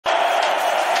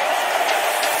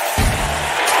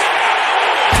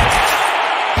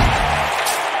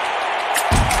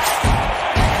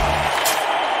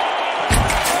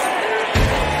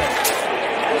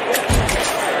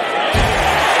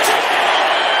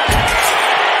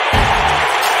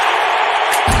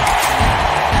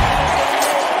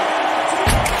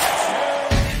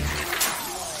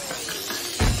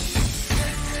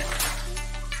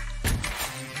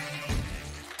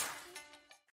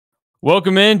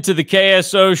Welcome into the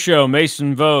KSO Show.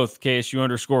 Mason Voth,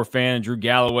 KSU_fan, and Drew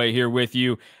Galloway here with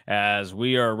you as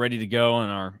we are ready to go on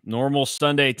our normal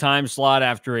Sunday time slot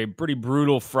after a pretty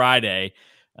brutal Friday.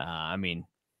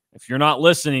 If you're not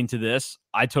listening to this,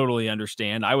 I totally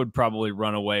understand. I would probably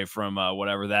run away from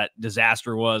whatever that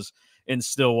disaster was in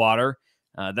Stillwater.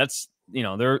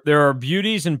 There are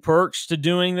beauties and perks to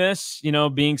doing this,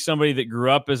 being somebody that grew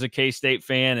up as a K-State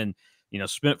fan and,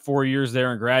 spent 4 years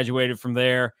there and graduated from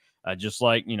there. Just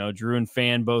like, Drew and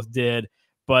Fan both did.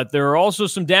 But there are also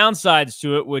some downsides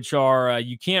to it, which are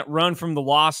you can't run from the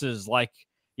losses. Like,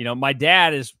 my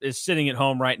dad is sitting at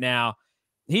home right now.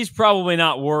 He's probably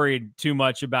not worried too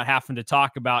much about having to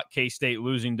talk about K-State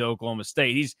losing to Oklahoma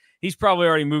State. He's probably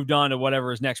already moved on to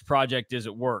whatever his next project is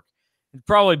at work. It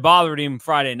probably bothered him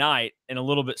Friday night and a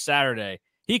little bit Saturday.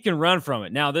 He can run from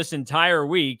it. Now, this entire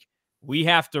week, we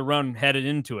have to run headed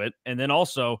into it. And then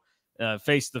also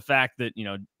face the fact that,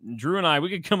 Drew and I, we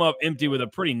could come up empty with a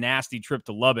pretty nasty trip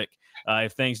to Lubbock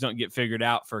if things don't get figured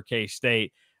out for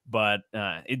K-State. But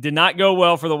it did not go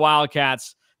well for the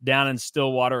Wildcats down in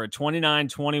Stillwater, a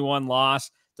 29-21 loss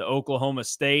to Oklahoma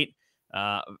State.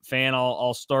 Fan,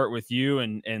 I'll start with you,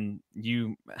 and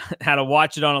you had to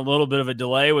watch it on a little bit of a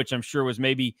delay, which I'm sure was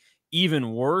maybe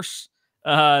even worse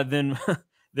than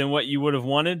what you would have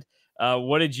wanted.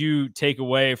 What did you take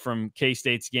away from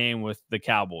K-State's game with the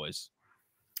Cowboys?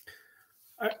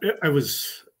 I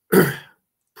was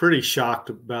pretty shocked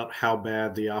about how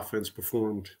bad the offense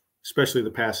performed, especially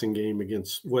the passing game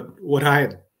against what I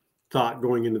had thought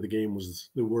going into the game was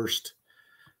the worst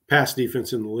pass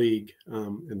defense in the league,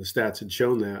 and the stats had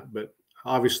shown that. But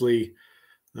obviously,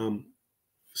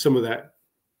 some of that,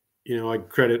 I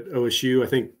credit OSU. I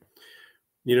think,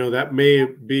 that may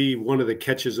be one of the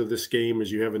catches of this game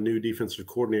is you have a new defensive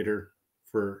coordinator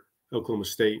for Oklahoma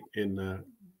State in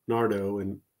Nardo,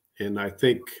 and I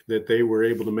think that they were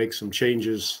able to make some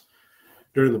changes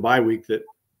during the bye week that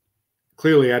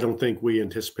clearly I don't think we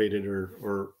anticipated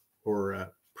or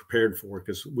prepared for,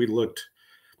 because we looked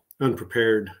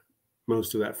unprepared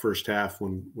most of that first half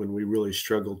when we really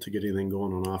struggled to get anything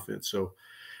going on offense. So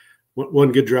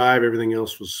one good drive, everything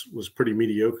else was pretty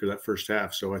mediocre that first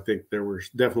half. So I think there were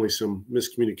definitely some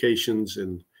miscommunications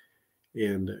and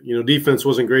defense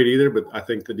wasn't great either, but I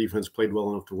think the defense played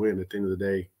well enough to win. At the end of the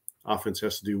day, offense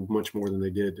has to do much more than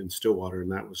they did in Stillwater,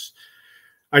 and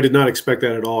I did not expect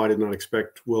that at all. I did not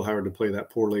expect Will Howard to play that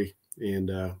poorly, and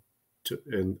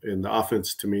the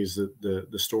offense to me is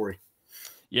the story.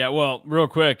 Yeah, well, real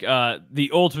quick, the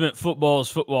ultimate football is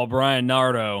football, Brian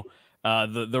Nardo.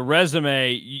 The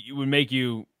resume would make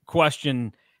you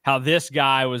question how this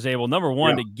guy was able, number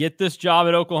one, to get this job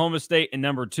at Oklahoma State, and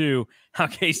number two, how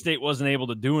K-State wasn't able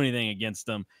to do anything against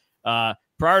them.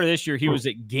 Prior to this year, he was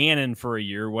at Gannon for a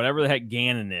year, whatever the heck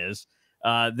Gannon is.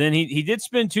 Then he did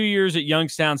spend 2 years at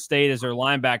Youngstown State as their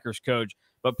linebackers coach.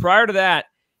 But prior to that,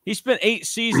 he spent 8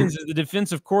 seasons as the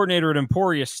defensive coordinator at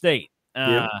Emporia State.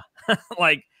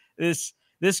 Like this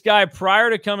guy, prior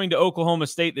to coming to Oklahoma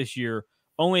State this year,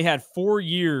 only had 4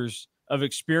 years of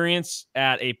experience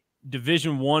at a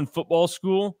Division I football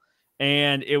school.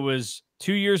 And it was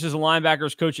 2 years as a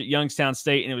linebackers coach at Youngstown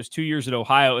State, and it was 2 years at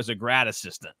Ohio as a grad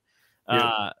assistant.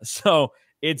 So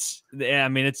it's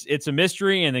a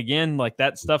mystery. And again, like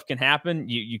that stuff can happen.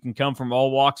 You can come from all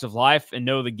walks of life and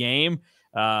know the game.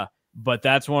 But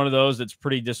that's one of those that's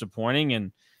pretty disappointing.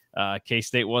 And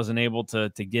K-State wasn't able to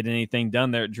get anything done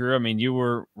there. Drew, I mean, you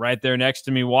were right there next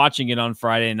to me watching it on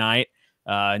Friday night.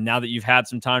 Now that you've had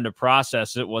some time to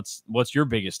process it, what's your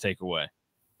biggest takeaway?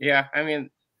 Yeah, I mean,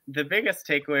 the biggest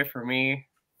takeaway for me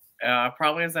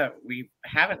probably is that we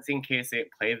haven't seen K-State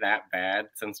play that bad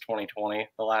since 2020,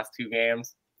 the last 2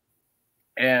 games.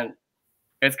 And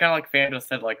it's kind of like Fan just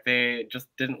said, like they just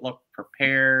didn't look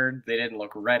prepared. They didn't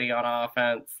look ready on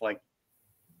offense. Like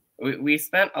we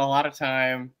spent a lot of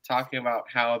time talking about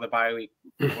how the bye week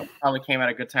probably came at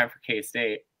a good time for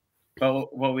K-State.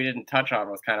 But what we didn't touch on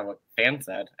was kind of what Fan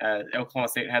said. Oklahoma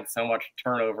State had so much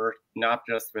turnover, not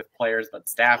just with players, but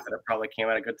staff, that it probably came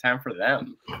at a good time for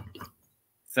them.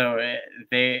 So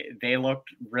they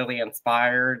looked really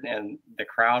inspired, and the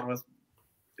crowd was,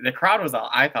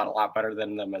 I thought, a lot better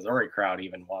than the Missouri crowd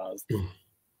even was.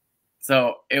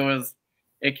 So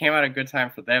it came at a good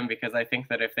time for them, because I think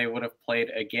that if they would have played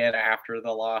again after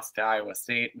the loss to Iowa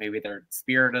State, maybe their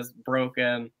spirit is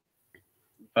broken.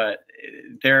 But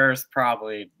there's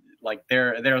probably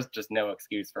there's just no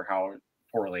excuse for how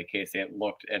poorly K-State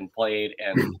looked and played,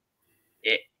 and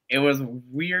it was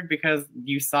weird because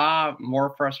you saw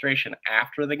more frustration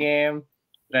after the game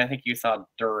than I think you saw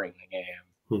during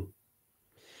the game.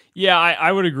 Yeah,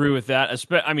 I would agree with that.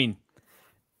 I mean,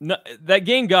 No, that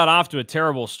game got off to a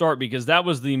terrible start because that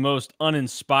was the most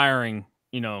uninspiring,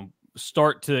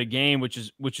 start to the game, which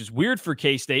is weird for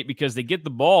K-State because they get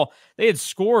the ball. They had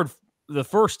scored the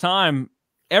first time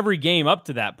every game up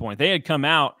to that point. They had come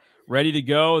out ready to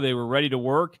go. They were ready to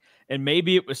work. And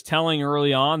maybe it was telling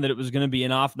early on that it was going to be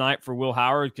an off night for Will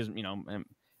Howard because,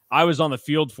 I was on the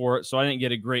field for it, so I didn't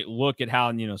get a great look at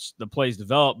how, the plays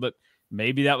developed. But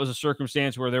maybe that was a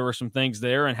circumstance where there were some things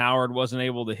there and Howard wasn't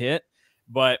able to hit.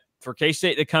 But for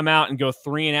K-State to come out and go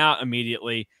 3-and-out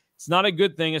immediately, it's not a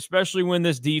good thing, especially when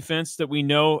this defense that we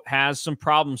know has some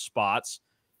problem spots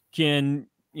can,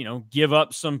 give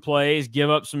up some plays, give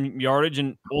up some yardage,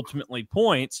 and ultimately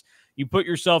points. You put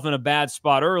yourself in a bad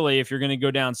spot early if you're going to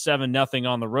go down 7-0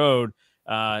 on the road,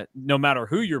 no matter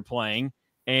who you're playing.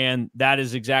 And that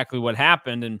is exactly what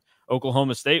happened. And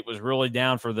Oklahoma State was really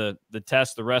down for the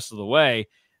test the rest of the way.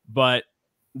 But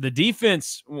the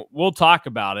defense, we'll talk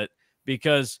about it,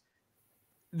 because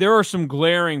there are some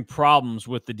glaring problems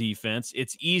with the defense.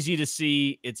 It's easy to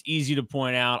see. It's easy to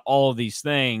point out all of these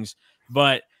things.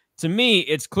 But to me,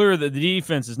 it's clear that the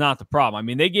defense is not the problem. I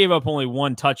mean, they gave up only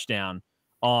one touchdown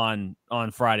on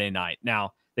Friday night.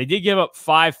 Now, they did give up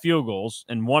 5 field goals,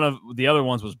 and one of the other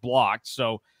ones was blocked.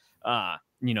 So,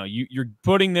 you're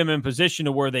putting them in position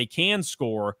to where they can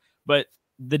score. But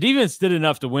the defense did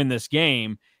enough to win this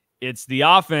game. It's the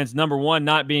offense, number one,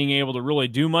 not being able to really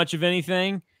do much of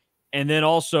anything. And then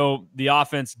also the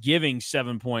offense giving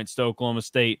 7 points to Oklahoma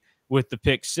State with the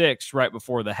pick 6 right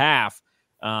before the half.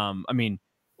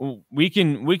 We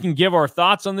can give our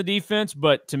thoughts on the defense,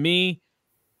 but to me,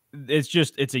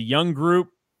 it's a young group.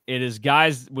 It is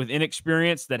guys with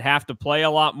inexperience that have to play a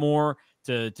lot more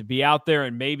to be out there.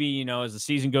 And maybe, as the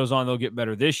season goes on, they'll get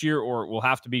better this year, or it will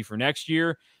have to be for next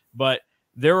year. But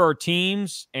there are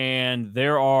teams and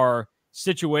there are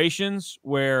situations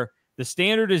where the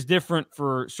standard is different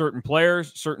for certain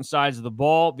players, certain sides of the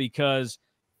ball, because,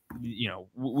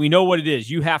 we know what it is.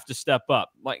 You have to step up.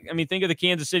 Think of the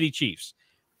Kansas City Chiefs.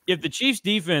 If the Chiefs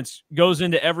defense goes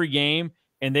into every game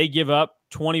and they give up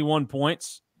 21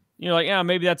 points, you're like, yeah,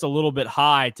 maybe that's a little bit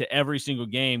high to every single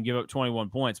game, give up 21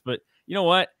 points. But you know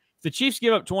what? If the Chiefs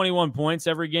give up 21 points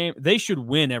every game, they should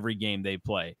win every game they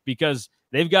play, because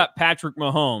they've got Patrick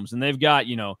Mahomes and they've got,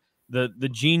 the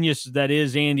genius that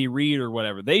is Andy Reid or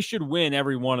whatever. They should win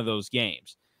every one of those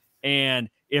games. And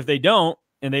if they don't,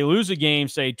 and they lose a game,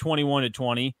 say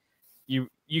 21-20,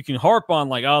 you can harp on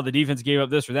like, oh, the defense gave up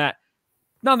this or that.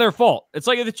 Not their fault. It's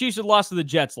like if the Chiefs had lost to the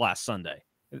Jets last Sunday.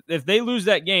 If they lose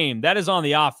that game, that is on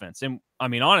the offense. And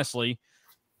honestly,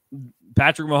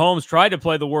 Patrick Mahomes tried to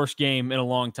play the worst game in a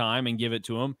long time and give it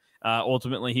to him.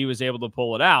 Ultimately, he was able to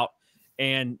pull it out.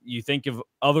 And you think of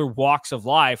other walks of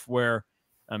life where,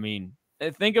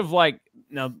 think of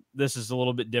now this is a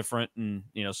little bit different. And,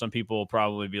 some people will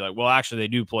probably be like, well, actually, they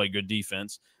do play good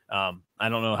defense. I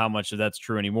don't know how much of that's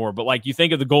true anymore. But you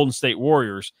think of the Golden State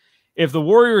Warriors. If the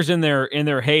Warriors in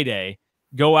their heyday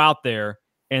go out there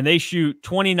and they shoot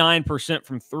 29%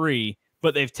 from 3,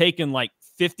 but they've taken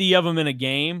 50 of them in a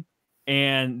game,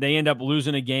 and they end up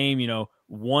losing a game,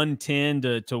 110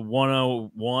 to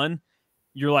 101,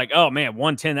 you're like, oh man,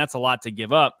 110, that's a lot to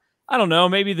give up. I don't know.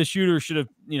 Maybe the shooters should have,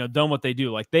 done what they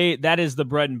do. That is the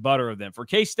bread and butter of them. For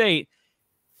K-State,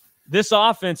 this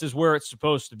offense is where it's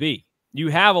supposed to be. You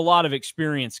have a lot of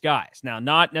experienced guys. Now,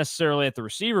 not necessarily at the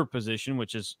receiver position,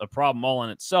 which is a problem all in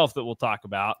itself that we'll talk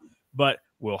about, but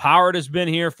Will Howard has been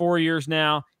here 4 years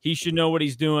now. He should know what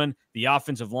he's doing. The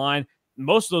offensive line,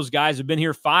 most of those guys have been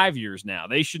here 5 years now.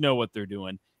 They should know what they're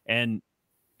doing. And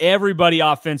everybody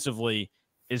offensively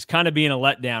is kind of being a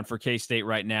letdown for K-State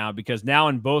right now, because now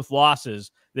in both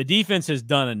losses, the defense has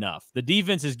done enough. The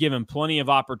defense has given plenty of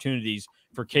opportunities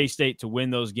for K-State to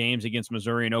win those games against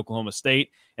Missouri and Oklahoma State.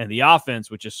 And the offense,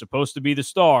 which is supposed to be the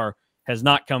star, has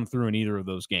not come through in either of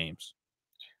those games.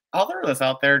 I'll throw this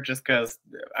out there just because,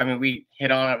 we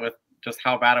hit on it with just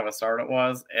how bad of a start it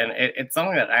was. And it's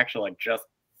something that actually just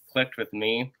clicked with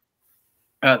me,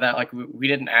 that we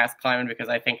didn't ask Kleiman, because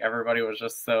I think everybody was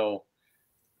just so,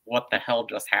 what the hell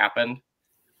just happened?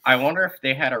 I wonder if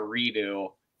they had a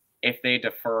redo, if they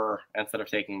defer instead of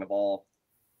taking the ball.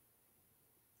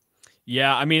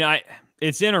 Yeah,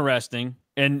 it's interesting.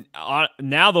 And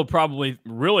now they'll probably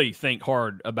really think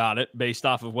hard about it based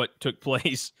off of what took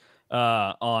place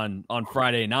on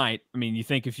Friday night. You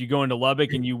think if you go into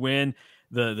Lubbock and you win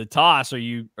the toss, are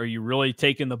you really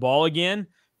taking the ball again?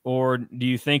 Or do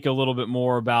you think a little bit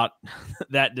more about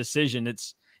that decision?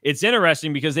 It's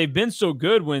interesting because they've been so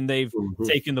good when they've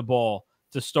taken the ball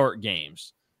to start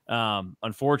games.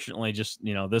 Unfortunately, just,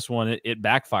 this one, it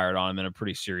backfired on them in a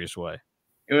pretty serious way.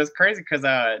 It was crazy because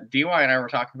DY and I were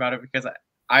talking about it, because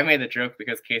I made the joke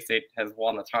because K-State has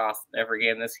won the toss every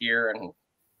game this year, and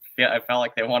I felt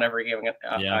like they won every game in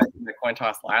the coin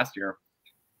toss last year.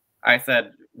 I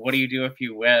said, what do you do if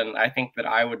you win? I think that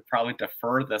I would probably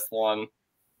defer this one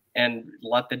and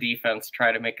let the defense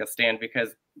try to make a stand, because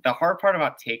the hard part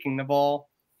about taking the ball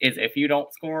is if you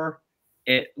don't score,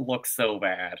 it looks so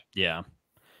bad. Yeah.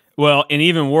 Well, and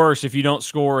even worse, if you don't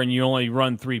score and you only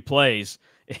run 3 plays,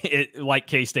 like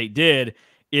K-State did,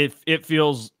 it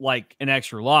feels like an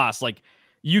extra loss. Like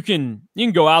you can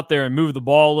go out there and move the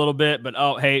ball a little bit, but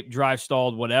oh, hey, drive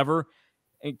stalled, whatever.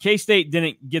 And K-State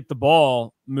didn't get the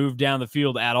ball moved down the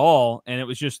field at all, and it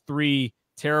was just 3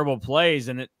 terrible plays.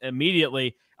 And it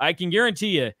immediately, I can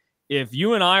guarantee you, if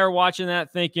you and I are watching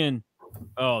that thinking,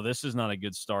 oh, this is not a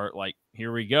good start, like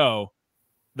here we go,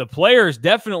 the players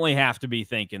definitely have to be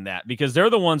thinking that, because they're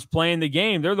the ones playing the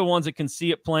game. They're the ones that can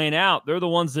see it playing out. They're the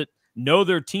ones that know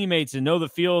their teammates and know the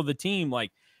feel of the team.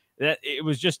 Like that, it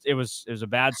was a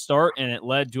bad start, and it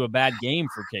led to a bad game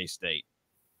for K-State.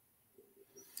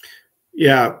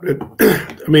 Yeah,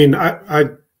 I mean,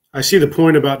 I see the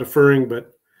point about deferring,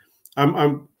 but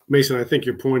I'm Mason. I think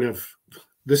your point of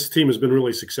this team has been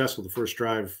really successful the first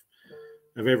drive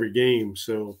of every game,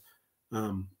 so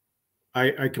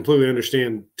I completely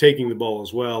understand taking the ball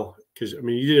as well, because I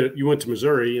mean you went to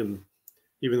Missouri, and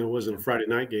even though it wasn't a Friday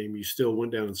night game, you still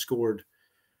went down and scored.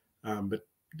 But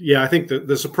yeah, I think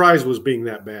the surprise was being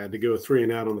that bad to go 3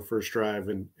 and out on the first drive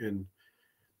and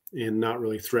not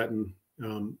really threaten.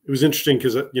 It was interesting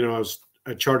because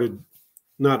I charted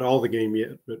not all the game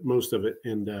yet, but most of it.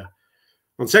 And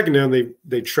on second down,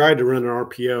 they tried to run an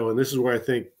RPO, and this is where I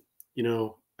think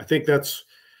that's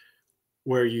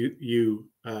where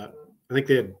I think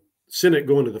they had Sinnott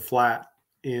going to the flat,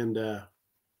 and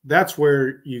that's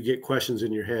where you get questions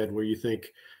in your head where you think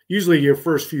usually your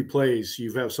first few plays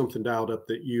you have something dialed up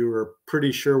that you are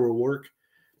pretty sure will work,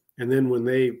 and then when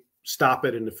they stop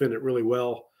it and defend it really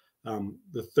well.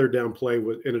 The third down play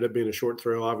ended up being a short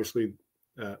throw. Obviously,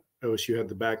 OSU had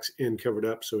the backs end covered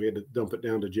up, so he had to dump it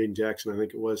down to Jaden Jackson, I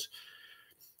think it was.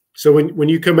 So when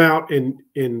you come out and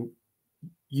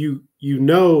you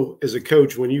know as a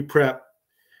coach, when you prep,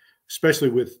 especially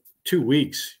with 2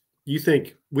 weeks, you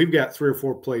think we've got 3 or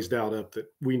 4 plays dialed up that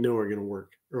we know are going to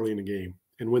work early in the game.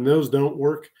 And when those don't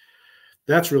work,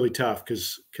 that's really tough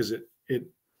because it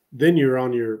then you're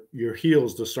on your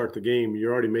heels to start the game.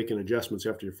 You're already making adjustments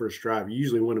after your first drive. You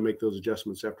usually want to make those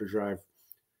adjustments after drive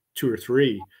 2 or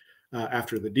 3,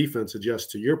 after the defense adjusts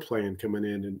to your plan coming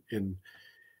in. And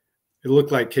it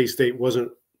looked like K-State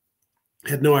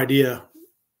had no idea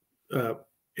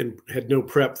and had no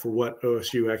prep for what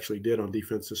OSU actually did on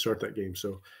defense to start that game.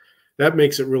 So that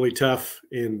makes it really tough,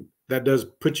 and that does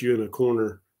put you in a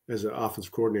corner as an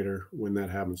offensive coordinator when that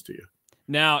happens to you.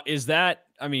 Now, is that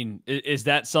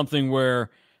something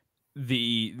where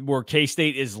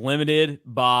K-State is limited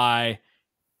by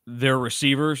their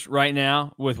receivers right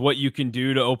now with what you can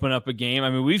do to open up a game? I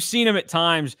mean, we've seen them at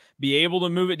times be able to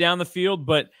move it down the field,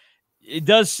 but it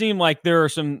does seem like there are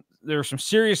some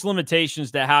serious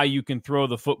limitations to how you can throw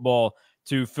the football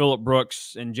to Phillip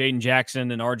Brooks and Jaden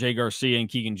Jackson and RJ Garcia and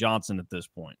Keegan Johnson at this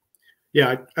point.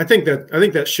 Yeah, I think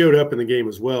that showed up in the game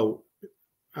as well.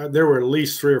 There were at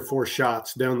least 3 or 4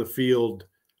 shots down the field,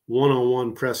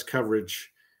 one-on-one press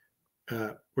coverage,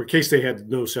 where K-State had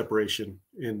no separation,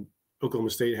 and Oklahoma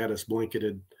State had us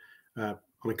blanketed on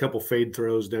a couple fade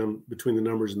throws down between the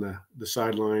numbers and the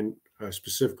sideline. I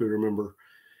specifically remember,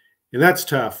 and that's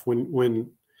tough when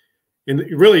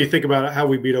really you think about how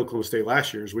we beat Oklahoma State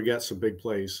last year is we got some big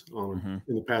plays on them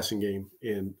in the passing game,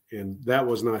 and that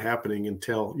was not happening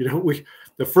until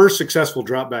the first successful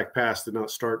drop back pass did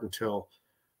not start until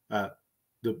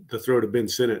the throw to Ben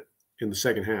Sinnott in the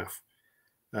second half.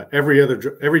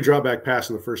 Every drop back pass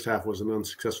in the first half was an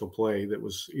unsuccessful play that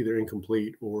was either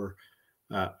incomplete or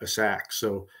a sack.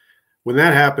 So when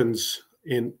that happens,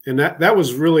 and that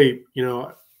was really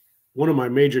one of my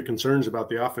major concerns about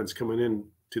the offense coming in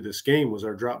to this game was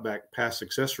our drop back pass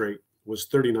success rate was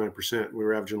 39%. We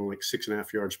were averaging like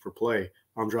 6.5 yards per play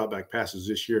on drop back passes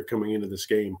this year coming into this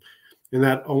game, and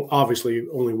that obviously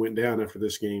only went down after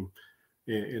this game.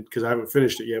 And because I haven't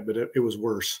finished it yet, but it was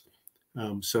worse.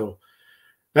 So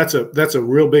that's a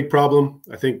real big problem.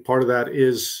 I think part of that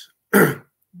is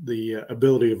the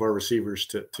ability of our receivers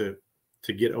to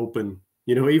get open.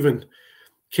 Even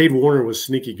Cade Warner was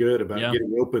sneaky good about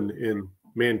getting open in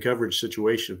man coverage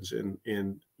situations,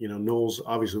 and Knowles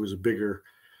obviously was a bigger,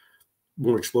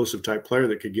 more explosive type player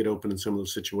that could get open in some of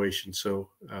those situations. So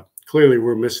clearly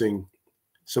we're missing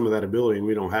some of that ability, and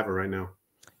we don't have it right now.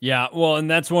 Yeah, well, and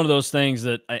that's one of those things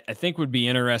that I think would be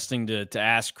interesting to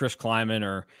ask Chris Kleiman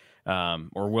or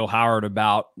or Will Howard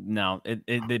about. Now,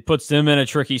 it puts them in a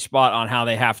tricky spot on how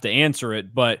they have to answer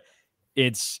it, but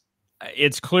it's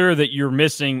clear that you're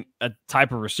missing a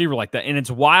type of receiver like that. And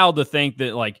it's wild to think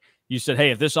that, like you said,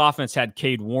 hey, if this offense had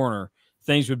Cade Warner,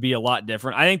 things would be a lot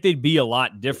different. I think they'd be a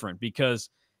lot different because,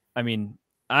 I mean,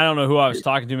 I don't know who I was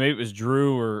talking to. Maybe it was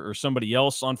Drew or somebody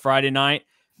else on Friday night.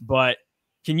 But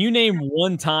can you name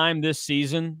one time this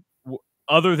season,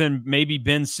 other than maybe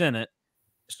Ben Sinnott,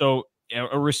 so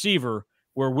a receiver,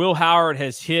 where Will Howard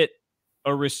has hit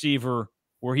a receiver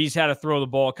where he's had to throw the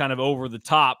ball kind of over the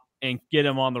top and get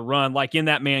him on the run, like in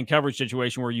that man coverage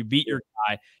situation where you beat your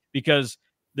guy? Because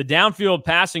the downfield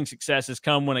passing success has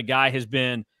come when a guy has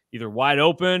been either wide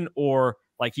open or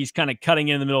like he's kind of cutting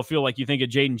in the middle field, like you think of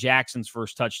Jaden Jackson's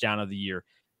first touchdown of the year.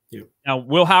 Yeah. Now,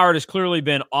 Will Howard has clearly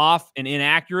been off and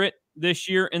inaccurate this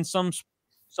year in some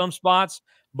spots,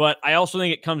 but I also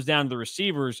think it comes down to the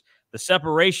receivers. The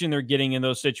separation they're getting in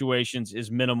those situations is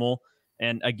minimal.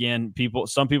 And again,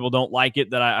 some people don't like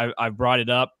it that I brought it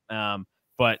up.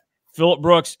 But Phillip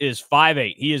Brooks is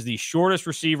 5'8". He is the shortest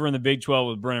receiver in the Big 12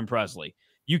 with Brennan Presley.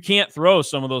 You can't throw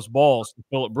some of those balls to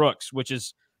Phillip Brooks, which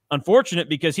is unfortunate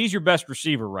because he's your best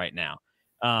receiver right now.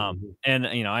 And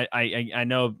you know, I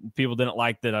know people didn't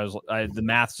like that. The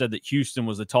math said that Houston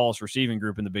was the tallest receiving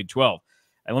group in the Big 12.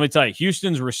 And let me tell you,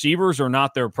 Houston's receivers are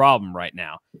not their problem right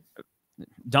now.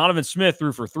 Donovan Smith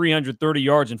threw for 330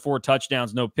 yards and 4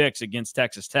 touchdowns, no picks against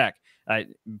Texas Tech.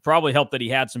 Probably helped that he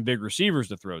had some big receivers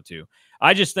to throw to.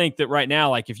 I just think that right now,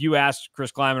 like if you ask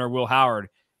Chris Kleiman or Will Howard,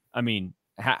 I mean,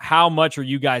 how much are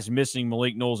you guys missing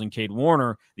Malik Knowles and Cade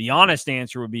Warner? The honest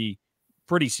answer would be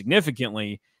pretty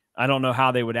significantly. I don't know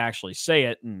how they would actually say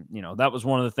it. And, you know, that was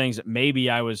one of the things that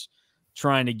maybe I was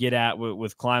trying to get at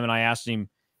with Kleiman. I asked him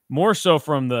more so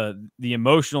from the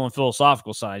emotional and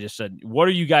philosophical side. I just said, what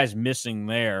are you guys missing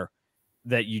there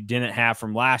that you didn't have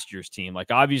from last year's team? Like,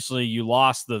 obviously you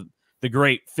lost the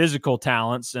great physical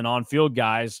talents and on-field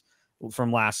guys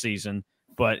from last season,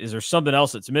 but is there something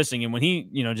else that's missing? And when he,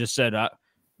 you know, just said,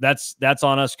 that's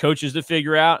on us coaches to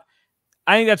figure out,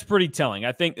 I think that's pretty telling.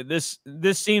 I think that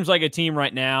this seems like a team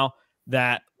right now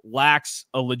that lacks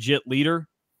a legit leader,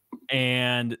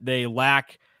 and they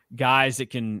lack guys that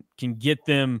can get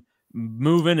them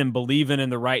moving and believing in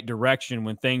the right direction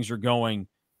when things are going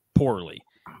poorly.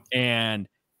 And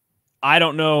I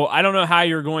don't know how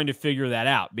you're going to figure that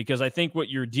out, because I think what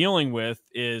you're dealing with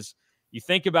is, you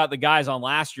think about the guys on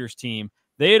last year's team,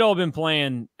 they had all been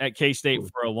playing at K-State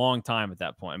for a long time at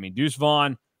that point. I mean, Deuce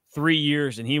Vaughn, 3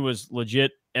 years, and he was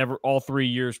legit all 3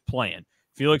 years playing.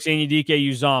 Felix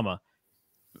Anyedike-Uzama,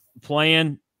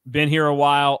 playing, been here a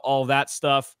while, all that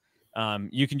stuff.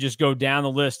 You can just go down the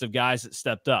list of guys that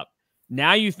stepped up.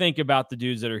 Now you think about the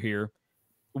dudes that are here.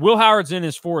 Will Howard's in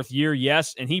his 4th year,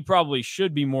 yes, and he probably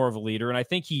should be more of a leader, and I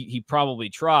think he probably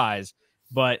tries,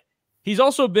 but he's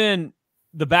also been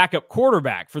the backup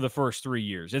quarterback for the first 3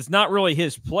 years. It's not really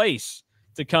his place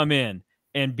to come in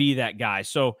and be that guy.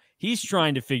 So he's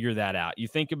trying to figure that out. You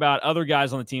think about other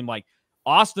guys on the team, like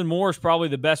Austin Moore is probably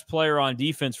the best player on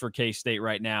defense for K-State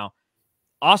right now.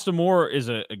 Austin Moore is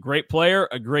a great player,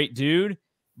 a great dude,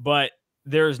 but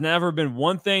there's never been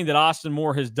one thing that Austin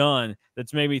Moore has done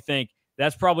that's made me think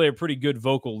that's probably a pretty good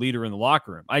vocal leader in the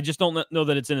locker room. I just don't know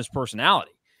that it's in his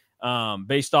personality,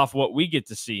 based off what we get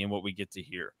to see and what we get to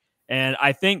hear. And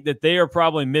I think that they are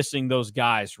probably missing those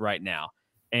guys right now.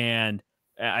 And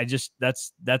that's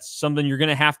something you're going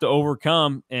to have to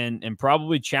overcome and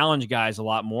probably challenge guys a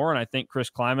lot more. And I think Chris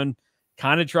Kleiman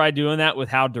kind of tried doing that with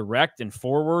how direct and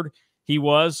forward he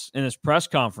was in his press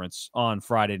conference on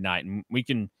Friday night. And we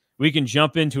can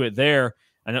jump into it there.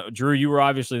 I know, Drew, you were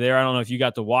obviously there. I don't know if you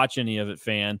got to watch any of it,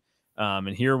 fan,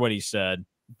 and hear what he said,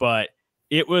 but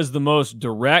it was the most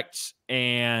direct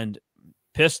and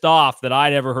pissed off that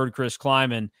I'd ever heard Chris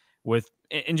Kleiman with,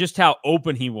 and just how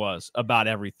open he was about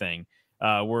everything,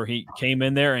 where he came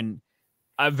in there. And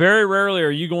very rarely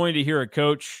are you going to hear a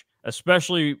coach,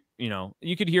 especially, you know,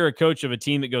 you could hear a coach of a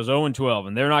team that goes 0-12,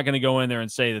 and they're not going to go in there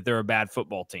and say that they're a bad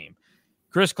football team.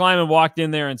 Chris Kleiman walked in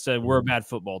there and said, we're a bad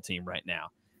football team right now.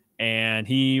 And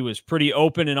he was pretty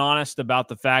open and honest about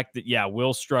the fact that, yeah,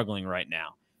 Will's struggling right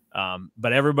now.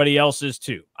 But everybody else is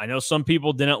too. I know some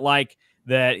people didn't like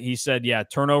that he said, yeah,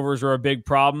 turnovers are a big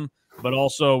problem, but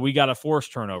also we got to force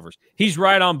turnovers. He's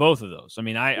right on both of those. I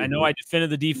mean, I know I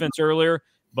defended the defense earlier,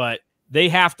 but they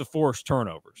have to force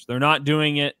turnovers. They're not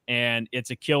doing it, and it's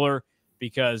a killer,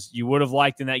 because you would have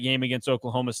liked in that game against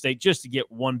Oklahoma State just to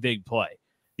get one big play.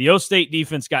 The O State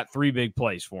defense got 3 big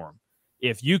plays for him.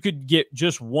 If you could get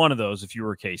just one of those, if you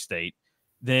were K-State,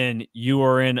 then you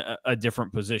are in a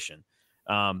different position.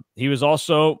 He was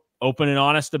also open and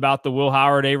honest about the Will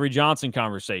Howard, Avery Johnson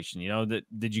conversation. You know,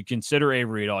 did you consider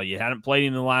Avery at all? You hadn't played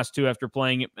him in the last two after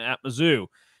playing at Mizzou.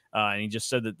 And he just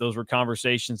said that those were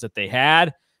conversations that they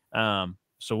had.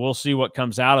 So we'll see what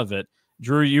comes out of it.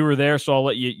 Drew, you were there, so I'll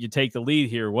let you take the lead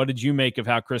here. What did you make of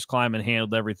how Chris Kleiman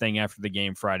handled everything after the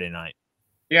game Friday night?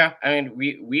 Yeah, I mean,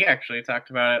 we actually talked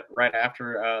about it right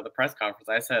after the press conference.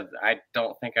 I said, I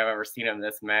don't think I've ever seen him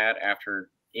this mad after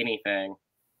anything.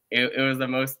 It was the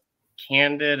most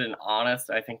candid and honest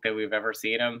I think that we've ever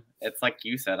seen him. It's like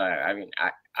you said, I mean,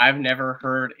 I've never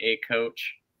heard a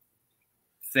coach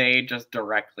say just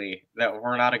directly that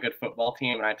we're not a good football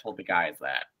team, and I told the guys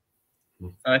that.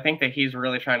 So I think that he's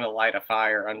really trying to light a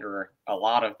fire under a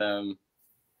lot of them,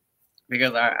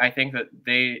 because I think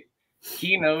that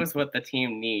he knows what the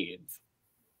team needs.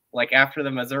 Like after the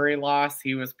Missouri loss,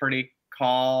 he was pretty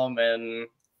calm,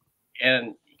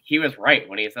 and he was right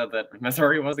when he said that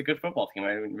Missouri was a good football team.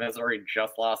 I mean, Missouri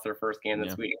just lost their first game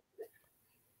this week.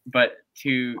 But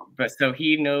so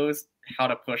he knows how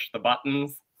to push the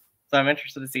buttons. So I'm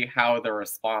interested to see how the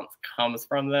response comes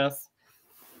from this.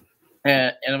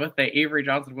 And with the Avery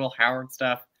Johnson, Will Howard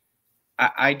stuff,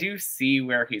 I do see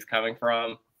where he's coming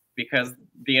from, because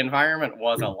the environment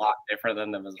was a lot different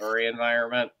than the Missouri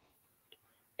environment.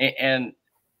 And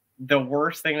the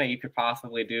worst thing that you could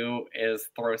possibly do is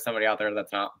throw somebody out there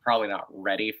that's probably not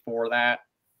ready for that.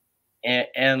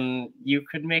 And you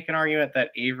could make an argument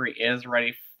that Avery is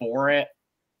ready for it,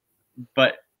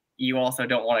 but you also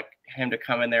don't want him to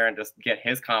come in there and just get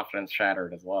his confidence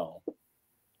shattered as well.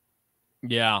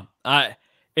 Yeah,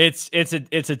 it's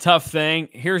a tough thing.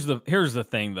 Here's the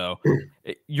thing though.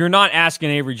 You're not asking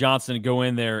Avery Johnson to go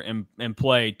in there and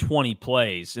play 20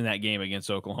 plays in that game against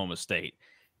Oklahoma State.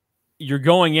 You're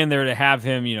going in there to have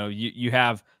him, you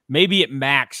have maybe at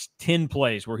max 10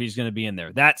 plays where he's going to be in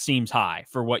there. That seems high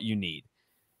for what you need.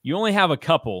 You only have a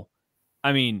couple.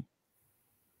 I mean,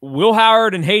 Will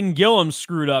Howard and Hayden Gillum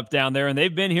screwed up down there, and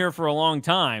they've been here for a long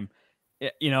time.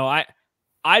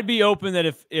 I'd be open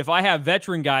that if I have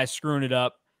veteran guys screwing it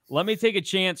up, let me take a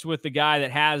chance with the guy that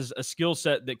has a skill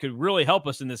set that could really help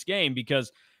us in this game,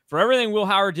 because for everything Will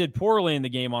Howard did poorly in the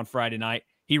game on Friday night,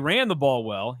 he ran the ball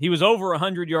well. He was over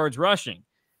 100 yards rushing.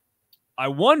 I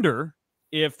wonder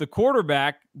if the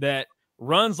quarterback that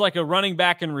runs like a running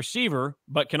back and receiver,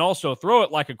 but can also throw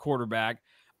it like a quarterback,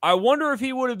 I wonder if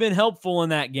he would have been helpful in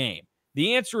that game.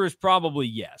 The answer is probably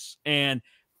yes. And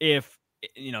if,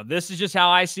 this is just how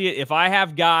I see it. If I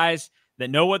have guys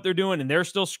that know what they're doing and they're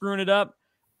still screwing it up,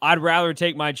 I'd rather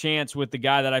take my chance with the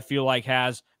guy that I feel like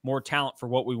has more talent for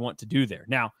what we want to do there.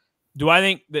 Now, do I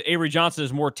think that Avery Johnson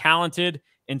is more talented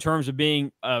in terms of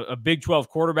being a Big 12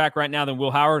 quarterback right now than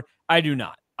Will Howard? I do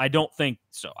not. I don't think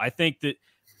so. I think that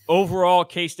overall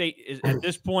K-State is at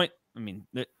this point, I mean,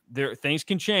 things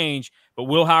can change, but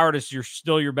Will Howard is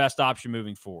still your best option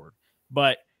moving forward.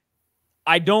 But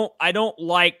I don't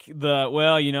like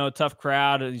the, tough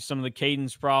crowd, some of the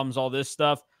cadence problems, all this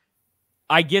stuff.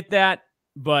 I get that,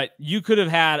 but you could have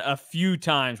had a few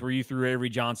times where you threw Avery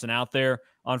Johnson out there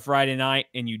on Friday night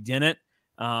and you didn't.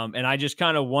 And I just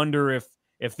kind of wonder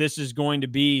if this is going to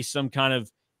be some kind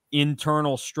of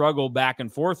internal struggle back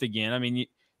and forth again. I mean, you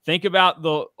think about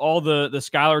all the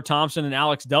Skylar Thompson and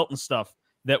Alex Delton stuff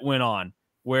that went on,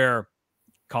 where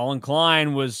Colin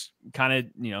Klein was kind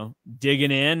of,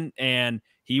 digging in, and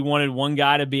he wanted one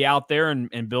guy to be out there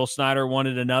and Bill Snyder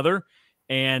wanted another.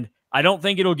 And I don't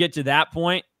think it'll get to that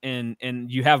point, and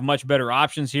you have much better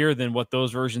options here than what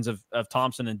those versions of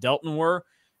Thompson and Delton were.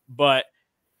 But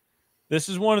this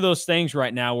is one of those things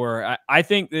right now where I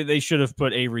think that they should have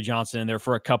put Avery Johnson in there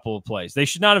for a couple of plays. They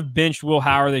should not have benched Will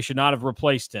Howard. They should not have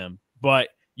replaced him. But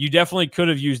you definitely could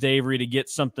have used Avery to get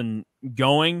something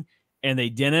going, and they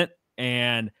didn't.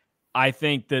 And I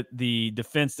think that the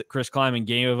defense that Chris Kleiman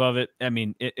gave of it, I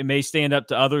mean, it may stand up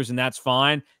to others, and that's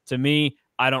fine. To me,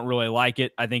 I don't really like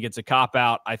it. I think it's a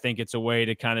cop-out. I think it's a way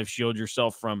to kind of shield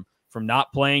yourself from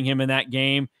not playing him in that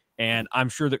game. And I'm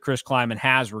sure that Chris Kleiman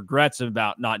has regrets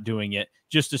about not doing it,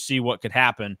 just to see what could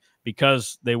happen,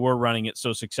 because they were running it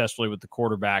so successfully with the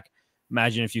quarterback.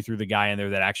 Imagine if you threw the guy in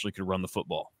there that actually could run the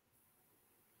football.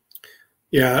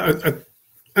 Yeah,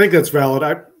 I think that's valid.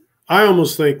 I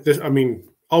almost think this, I mean,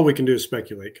 all we can do is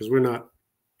speculate because we're not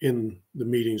in the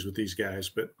meetings with these guys,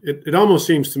 but it almost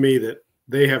seems to me that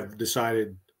they have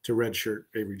decided to redshirt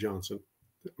Avery Johnson.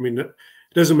 I mean, it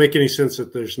doesn't make any sense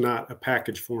that there's not a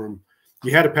package for him.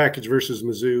 You had a package versus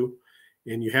Mizzou,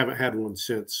 and you haven't had one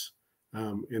since.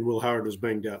 And Will Howard was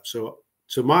banged up. So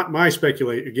my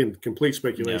speculate, again, complete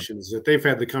speculation, is that they've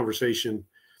had the conversation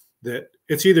that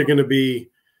it's either going to be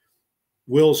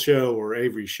Will's show or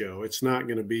Avery's show. It's not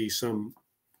going to be some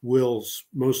Will's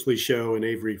mostly show and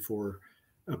Avery for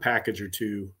a package or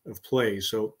two of plays.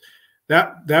 So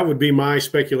that would be my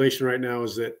speculation right now,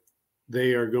 is that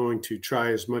they are going to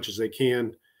try as much as they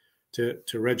can to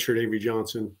redshirt Avery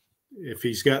Johnson. If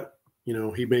he's got,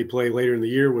 he may play later in the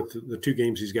year with the 2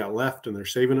 games he's got left, and they're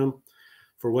saving him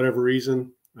for whatever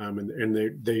reason. And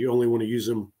they only want to use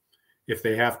him if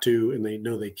they have to, and they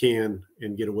know they can,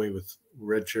 and get away with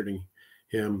redshirting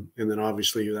him. And then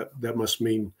obviously that must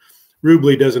mean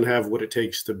Rubley doesn't have what it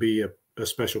takes to be a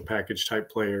special package type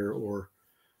player or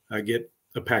get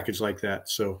a package like that.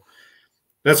 So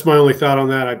that's my only thought on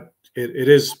that. It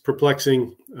is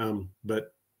perplexing,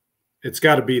 but it's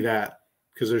got to be that,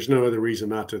 because there's no other reason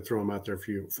not to throw him out there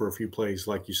for a few plays.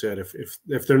 Like you said,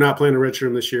 if they're not planning to redshirt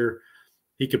him this year,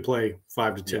 he could play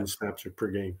 5 to 10 snaps per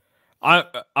game.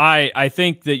 I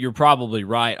think that you're probably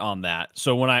right on that.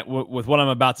 So with what I'm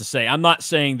about to say, I'm not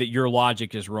saying that your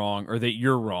logic is wrong or that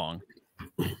you're wrong.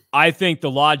 I think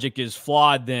the logic is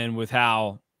flawed then with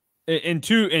how in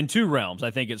two realms.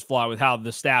 I think it's flawed with how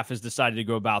the staff has decided to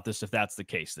go about this, if that's the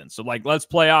case then. So let's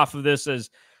play off of this as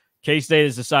K-State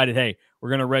has decided, hey, we're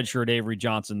going to redshirt Avery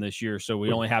Johnson this year, so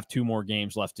we only have 2 more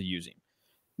games left to use him.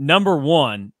 Number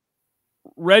one,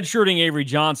 redshirting Avery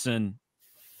Johnson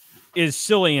is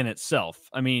silly in itself.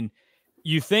 I mean,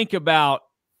 you think about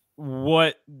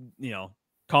what,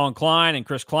 Colin Klein and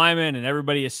Chris Kleiman and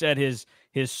everybody has said his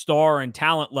star and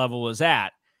talent level is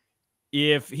at.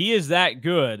 If he is that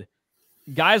good,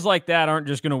 guys like that aren't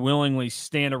just going to willingly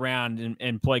stand around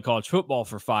and play college football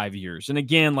for 5 years. And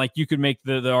again, you could make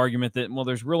the argument that, well,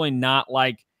 there's really not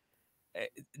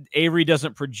Avery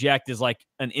doesn't project as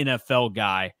an NFL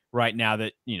guy right now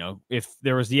that, if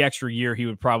there was the extra year, he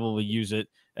would probably use it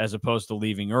as opposed to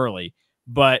leaving early.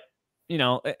 But,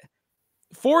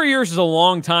 4 years is a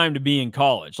long time to be in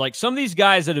college. Some of these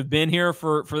guys that have been here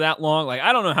for that long,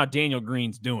 I don't know how Daniel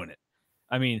Green's doing it.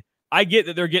 I mean, I get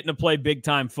that they're getting to play big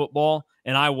time football,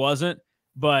 and I wasn't,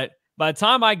 but by the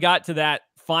time I got to that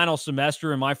final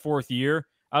semester in my 4th year,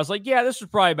 I was like, yeah, this was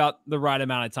probably about the right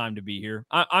amount of time to be here.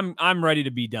 I'm ready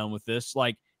to be done with this.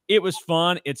 It was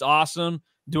fun. It's awesome.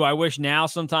 Do I wish now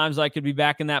sometimes I could be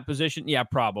back in that position? Yeah,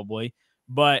 probably.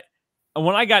 But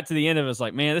when I got to the end of it, it's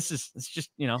like, man, it's just,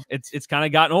 it's kind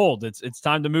of gotten old. It's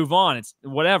time to move on. It's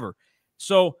whatever.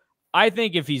 So I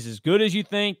think if he's as good as you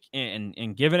think,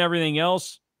 and given everything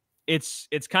else,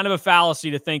 it's kind of a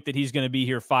fallacy to think that he's going to be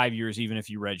here 5 years, even if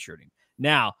you redshirt him.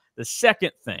 Now, the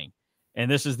second thing,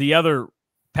 and this is the other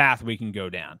path we can go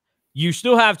down, you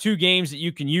still have 2 games that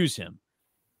you can use him.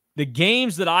 The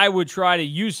games that I would try to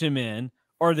use him in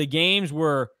are the games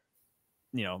where,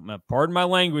 pardon my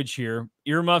language here,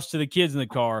 earmuffs to the kids in the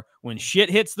car, when shit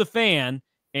hits the fan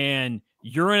and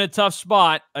you're in a tough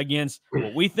spot against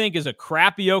what we think is a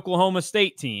crappy Oklahoma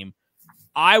State team,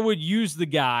 I would use the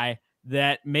guy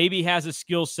that maybe has a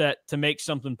skill set to make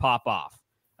something pop off.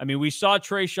 I mean, we saw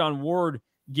Trayshawn Ward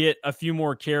get a few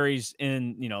more carries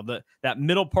in, that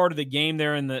middle part of the game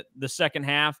there in the second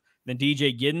half than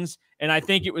DJ Giddens. And I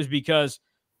think it was because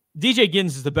DJ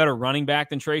Giddens is the better running back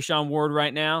than Trayshawn Ward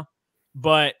right now.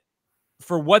 But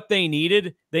for what they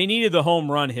needed the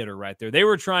home run hitter right there. They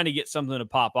were trying to get something to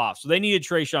pop off. So they needed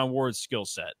Trayshawn Ward's skill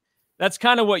set. That's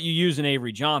kind of what you use in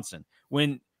Avery Johnson.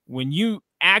 When you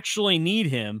actually need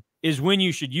him is when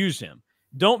you should use him.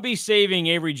 Don't be saving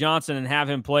Avery Johnson and have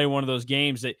him play one of those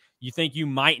games that you think you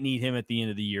might need him at the end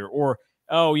of the year. Or,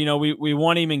 we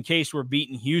want him in case we're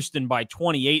beating Houston by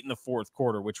 28 in the 4th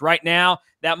quarter, which right now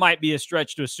that might be a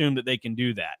stretch to assume that they can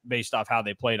do that based off how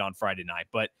they played on Friday night.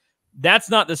 But that's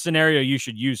not the scenario you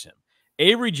should use him.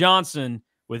 Avery Johnson,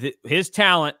 with his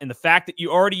talent and the fact that you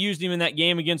already used him in that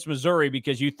game against Missouri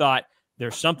because you thought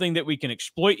there's something that we can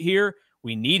exploit here,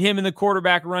 we need him in the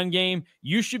quarterback run game,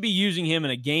 you should be using him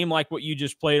in a game like what you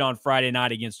just played on Friday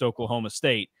night against Oklahoma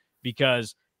State,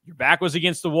 because your back was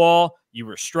against the wall. You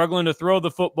were struggling to throw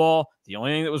the football. The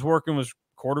only thing that was working was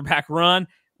quarterback run.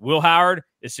 Will Howard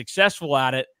is successful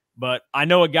at it, but I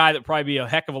know a guy that probably be a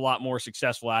heck of a lot more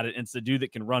successful at it, and it's the dude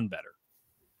that can run better.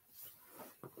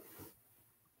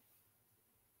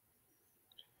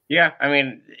 Yeah, I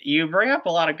mean, you bring up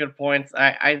a lot of good points.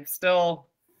 I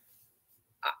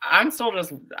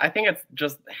think it's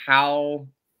just how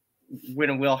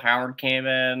when Will Howard came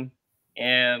in,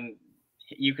 and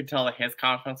you could tell that his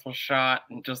confidence was shot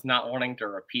and just not wanting to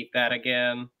repeat that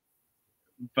again.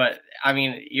 But, I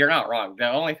mean, you're not wrong. The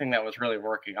only thing that was really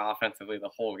working offensively the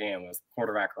whole game was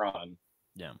quarterback run.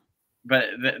 Yeah. But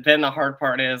then the hard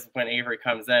part is when Avery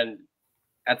comes in,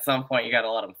 at some point you got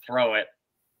to let him throw it,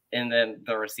 and then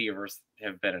the receivers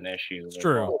have been an issue. It's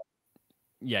true.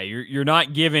 Yeah, you're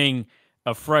not giving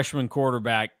a freshman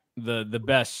quarterback the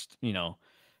best,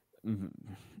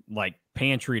 like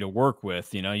pantry to work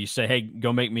with. You know, you say, hey,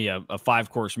 go make me a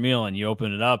 5-course meal, and you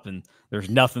open it up and there's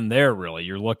nothing there really.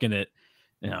 You're looking at,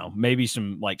 you know, maybe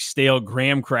some like stale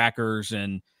graham crackers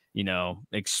and, you know,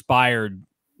 expired,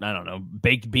 I don't know,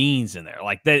 baked beans in there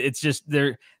like that. It's just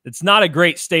there. It's not a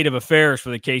great state of affairs for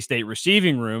the K-State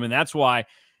receiving room. And that's why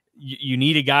you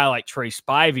need a guy like Trey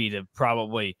Spivey to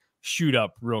probably shoot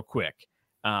up real quick.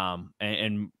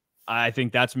 And I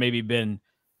think that's maybe been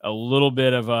a little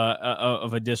bit of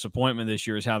a disappointment this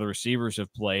year is how the receivers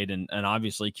have played. And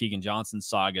obviously Keegan Johnson's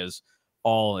saga is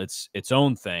all its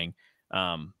own thing.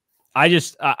 I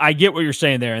get what you're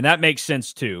saying there, and that makes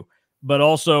sense too. But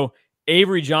also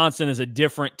Avery Johnson is a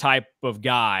different type of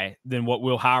guy than what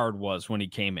Will Howard was when he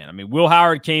came in. I mean, Will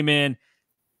Howard came in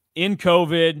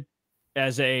COVID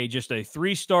as just a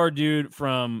 3-star dude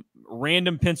from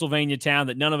random Pennsylvania town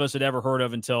that none of us had ever heard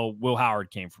of until Will Howard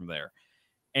came from there.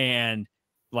 And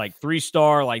like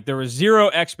 3-star, like there was zero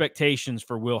expectations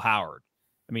for Will Howard.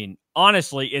 I mean,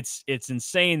 honestly, it's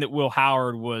insane that Will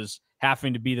Howard was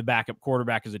having to be the backup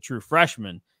quarterback as a true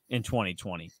freshman in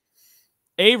 2020.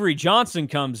 Avery Johnson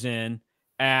comes in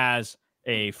as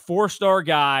a 4-star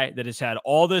guy that has had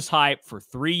all this hype for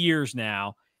 3 years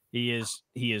now. He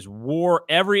has wore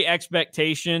every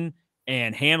expectation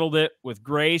and handled it with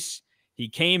grace. He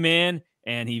came in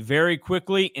and he very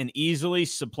quickly and easily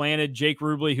supplanted Jake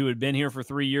Rubley, who had been here for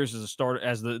 3 years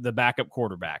as the backup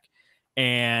quarterback.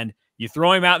 And you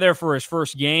throw him out there for his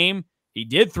first game. He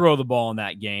did throw the ball in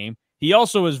that game. He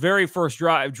also, his very first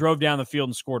drive, drove down the field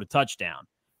and scored a touchdown,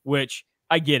 which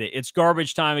I get it. It's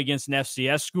garbage time against an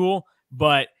FCS school.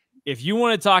 But if you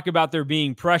want to talk about there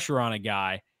being pressure on a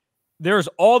guy, there's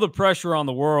all the pressure on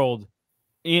the world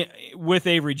with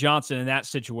Avery Johnson in that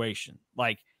situation.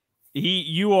 Like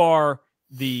you are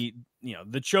the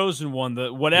chosen one,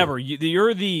 the whatever.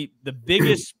 You're the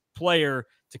biggest player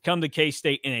to come to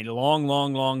K-State in a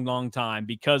long time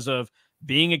because of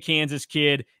being a Kansas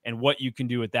kid and what you can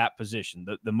do at that position,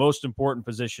 the most important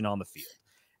position on the field.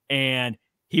 And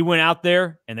he went out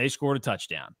there and they scored a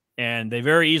touchdown, and they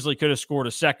very easily could have scored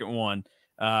a second one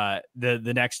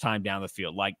the next time down the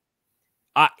field. Like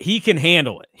he can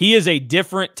handle it. He is a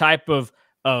different type of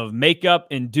makeup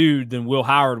and dude than Will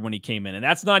Howard when he came in. And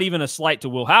that's not even a slight to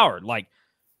Will Howard. Like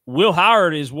Will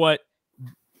Howard is what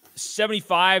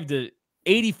 75 to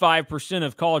 85%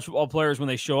 of college football players when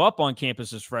they show up on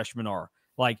campus as freshmen are.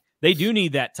 Like they do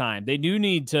need that time. They do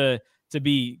need to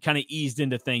be kind of eased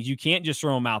into things. You can't just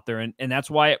throw them out there. And that's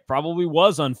why it probably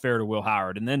was unfair to Will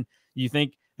Howard. And then you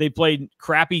think they played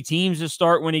crappy teams to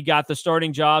start when he got the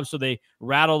starting job. So they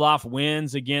rattled off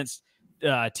wins against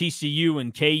TCU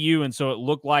and KU. And so it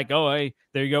looked like, oh, hey,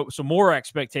 there you go. So more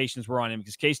expectations were on him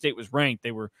because K-State was ranked.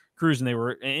 They were cruising. They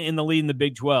were in the lead in the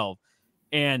Big 12.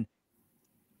 And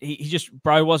he just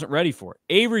probably wasn't ready for it.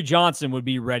 Avery Johnson would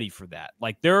be ready for that.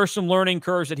 Like there are some learning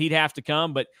curves that he'd have to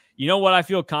come, but you know what I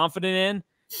feel confident in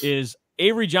is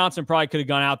Avery Johnson probably could have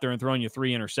gone out there and thrown you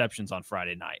 3 interceptions on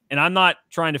Friday night. And I'm not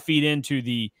trying to feed into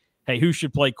the, hey, who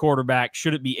should play quarterback?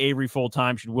 Should it be Avery full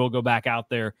time? Should Will go back out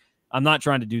there? I'm not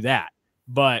trying to do that.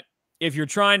 But if you're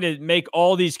trying to make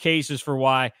all these cases for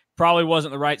why probably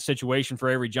wasn't the right situation for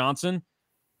Avery Johnson,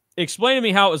 explain to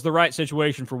me how it was the right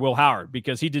situation for Will Howard,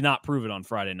 because he did not prove it on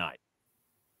Friday night.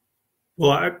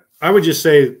 Well, I would just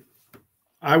say,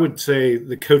 I would say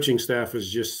the coaching staff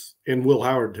is just, and Will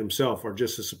Howard himself are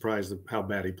just as surprised at how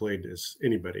bad he played as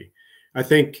anybody. I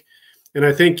think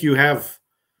you have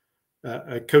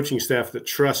a coaching staff that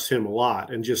trusts him a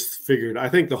lot and just figured, I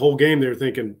think the whole game they're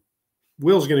thinking,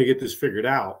 Will's going to get this figured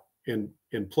out and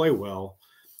play well.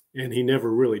 And he never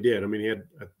really did. I mean, he had,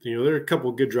 there were a couple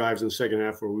of good drives in the second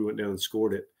half where we went down and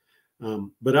scored it.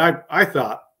 But I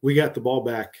thought we got the ball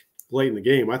back late in the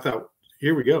game. I thought,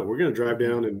 here we go. We're going to drive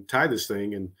down and tie this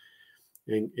thing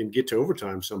and get to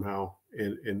overtime somehow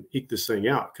and eke this thing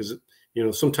out. Because,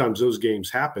 sometimes those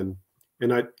games happen.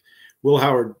 And Will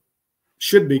Howard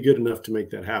should be good enough to make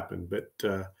that happen. But,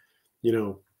 to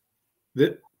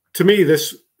me,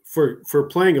 this – For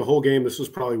playing a whole game, this was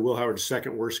probably Will Howard's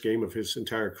second worst game of his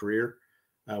entire career.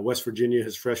 West Virginia,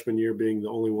 his freshman year, being the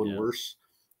only one worse.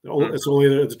 It's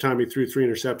only at the time he threw 3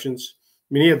 interceptions.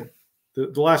 I mean, he had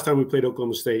the last time we played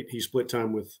Oklahoma State, he split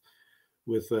time with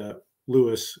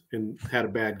Lewis and had a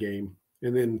bad game.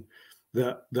 And then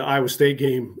the Iowa State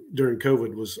game during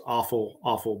COVID was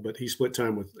awful, but he split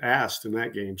time with Ast in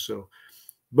that game. So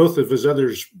both of his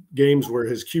other games where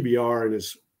his QBR and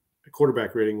his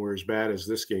quarterback rating were as bad as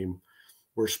this game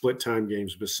were split time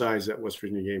games besides that West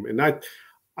Virginia game. And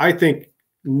I think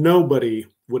nobody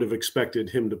would have expected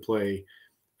him to play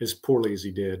as poorly as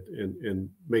he did and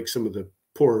make some of the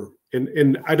poor.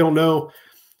 And I don't know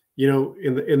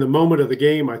in the moment of the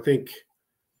game, I think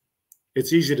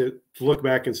it's easy to look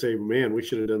back and say, man, we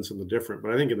should have done something different.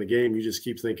 But I think in the game, you just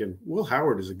keep thinking, Will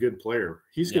Howard is a good player.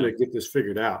 He's going to get this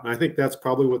figured out. And I think that's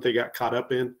probably what they got caught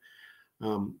up in.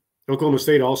 Oklahoma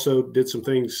State also did some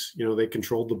things. They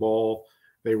controlled the ball.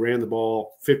 They ran the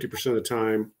ball 50% of the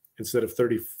time instead of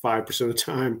 35% of the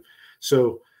time.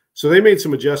 So they made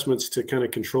some adjustments to kind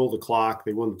of control the clock.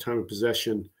 They won the time of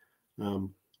possession.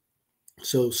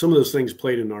 So some of those things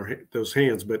played in those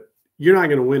hands, but you're not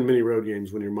going to win many road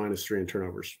games when you're -3 in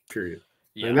turnovers, period.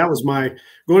 Yeah. And that was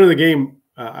going into the game.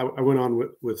 I went on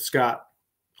with Scott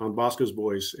on Bosco's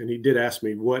Boys, and he did ask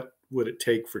me, what would it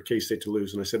take for K-State to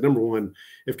lose? And I said, number one,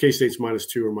 if K-State's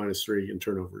 -2 or -3 in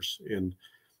turnovers. And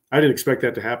I didn't expect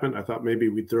that to happen. I thought maybe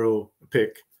we'd throw a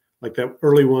pick like that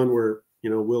early one where,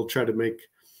 we'll try to make,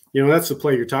 that's the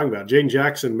play you're talking about. Jaden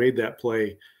Jackson made that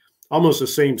play, almost the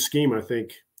same scheme, I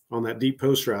think, on that deep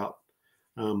post route.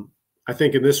 I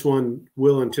think in this one,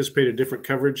 Will anticipated different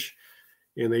coverage,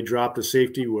 and they dropped a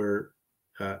safety where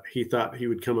he thought he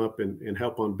would come up and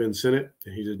help on Ben Sinnott,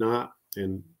 and he did not.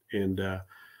 And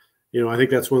I think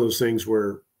that's one of those things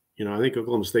where, I think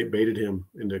Oklahoma State baited him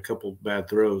into a couple bad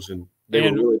throws, and they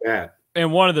were really bad.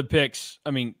 And one of the picks,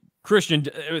 I mean,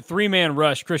 three-man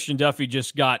rush, Christian Duffy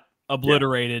just got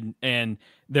obliterated, and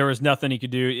there was nothing he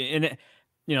could do. And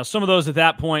some of those at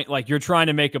that point, like, you're trying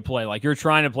to make a play, like you're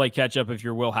trying to play catch up if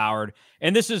you're Will Howard.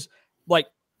 And this is like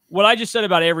what I just said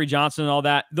about Avery Johnson and all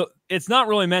that. It's not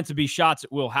really meant to be shots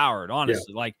at Will Howard,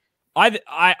 honestly. Like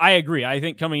I agree. I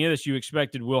think coming into this, you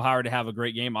expected Will Howard to have a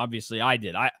great game. Obviously, I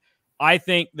did. I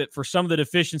think that for some of the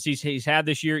deficiencies he's had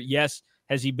this year, yes.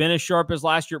 Has he been as sharp as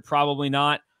last year? Probably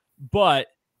not. But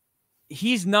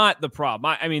he's not the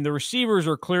problem. I mean, the receivers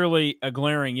are clearly a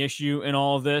glaring issue in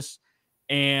all of this,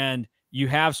 and you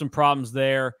have some problems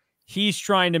there. He's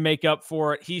trying to make up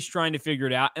for it. He's trying to figure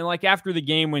it out. And like after the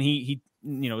game, when he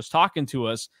was talking to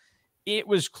us, it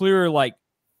was clear, like,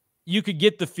 you could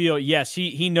get the feel, yes,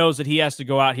 he knows that he has to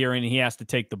go out here and he has to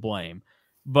take the blame.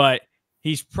 But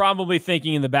he's probably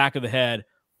thinking in the back of the head,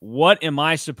 what am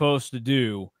I supposed to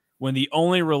do when the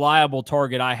only reliable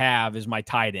target I have is my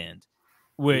tight end?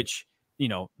 Which,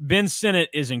 Ben Sinnott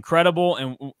is incredible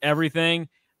and everything,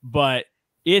 but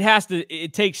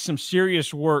it takes some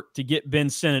serious work to get Ben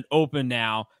Sinnott open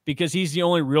now, because he's the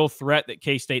only real threat that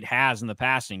K-State has in the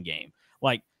passing game.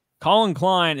 Like, Colin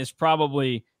Klein is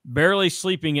probably barely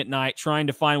sleeping at night trying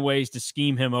to find ways to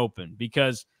scheme him open,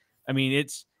 because, I mean,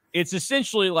 it's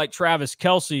essentially like Travis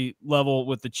Kelce level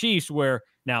with the Chiefs, where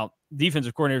now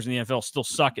defensive coordinators in the NFL still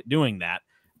suck at doing that,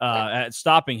 at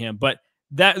stopping him. But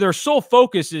that their sole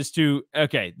focus is to,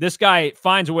 okay, this guy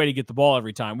finds a way to get the ball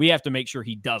every time. We have to make sure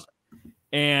he doesn't.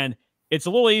 And it's a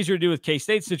little easier to do with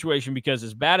K-State's situation, because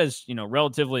as bad as,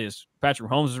 relatively as Patrick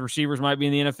Mahomes' receivers might be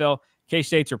in the NFL,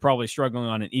 K-State's are probably struggling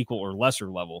on an equal or lesser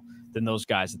level than those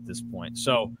guys at this point.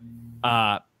 So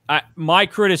my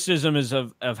criticism is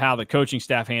of how the coaching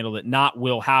staff handled it, not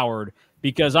Will Howard,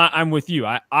 because I'm with you.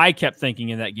 I kept thinking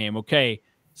in that game, okay,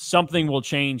 something will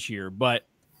change here, but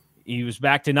he was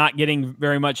back to not getting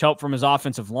very much help from his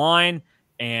offensive line,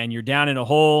 and you're down in a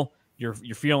hole. You're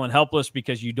feeling helpless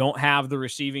because you don't have the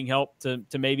receiving help to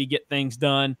maybe get things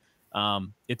done.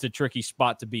 It's a tricky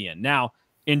spot to be in. Now,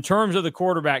 in terms of the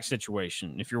quarterback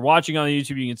situation, if you're watching on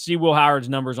YouTube, you can see Will Howard's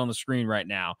numbers on the screen right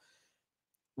now.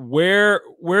 Where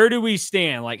do we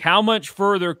stand? Like, how much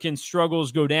further can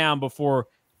struggles go down before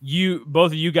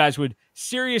both of you guys would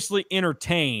seriously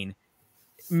entertain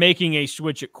making a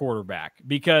switch at quarterback?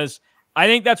 Because I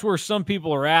think that's where some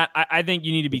people are at. I think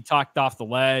you need to be talked off the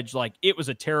ledge. Like, it was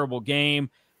a terrible game,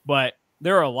 but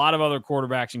there are a lot of other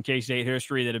quarterbacks in K-State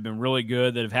history that have been really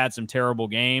good, that have had some terrible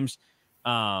games.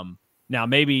 Now,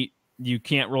 maybe you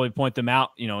can't really point them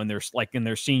out, in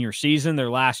their senior season, their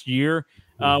last year,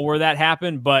 where that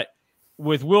happened. But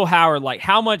with Will Howard, like,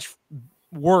 how much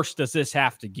worse does this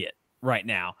have to get right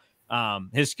now?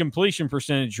 His completion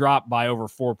percentage dropped by over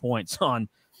 4 points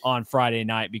on Friday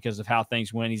night because of how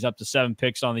things went. He's up to 7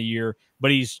 picks on the year,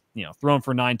 but he's, thrown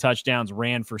for 9 touchdowns,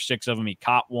 ran for 6 of them. He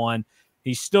caught 1.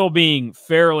 He's still being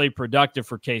fairly productive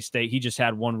for K-State. He just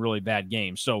had one really bad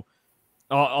game. So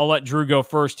I'll let Drew go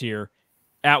first here.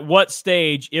 At what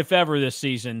stage, if ever this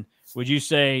season, would you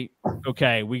say,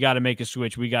 okay, we got to make a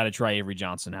switch, we got to try Avery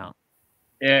Johnson out?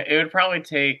 Yeah, it would probably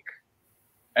take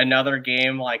another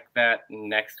game like that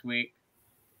next week.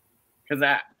 And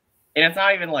it's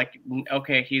not even like,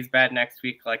 okay, he's bad next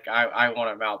week, like I want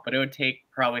him out. But it would take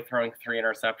probably throwing 3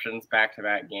 interceptions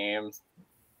back-to-back games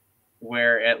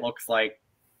where it looks like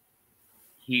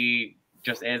he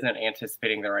just isn't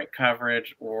anticipating the right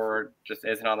coverage or just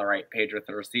isn't on the right page with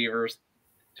the receivers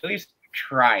to at least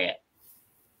try it.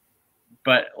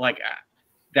 But like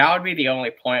that would be the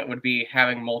only point, would be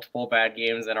having multiple bad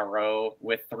games in a row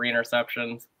with 3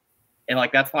 interceptions. And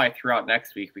like that's why I threw out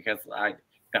next week, because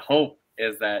the hope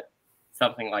is that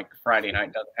something like Friday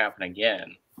night doesn't happen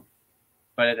again.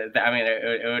 But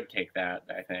it would take that,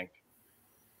 I think.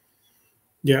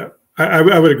 Yeah,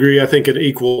 I would agree. I think an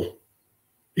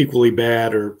equally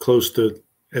bad or close to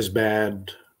as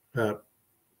bad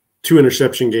 2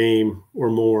 interception game or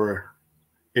more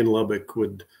in Lubbock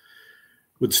would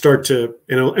start to,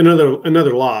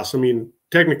 another loss. I mean,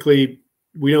 technically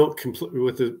we don't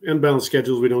with the unbalanced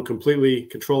schedules, we don't completely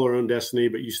control our own destiny,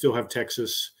 but you still have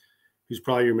Texas, who's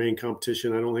probably your main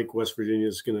competition. I don't think West Virginia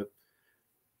is going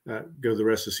to go the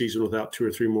rest of the season without 2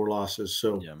 or 3 more losses.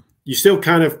 So you still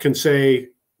kind of can say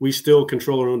we still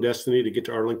control our own destiny to get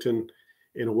to Arlington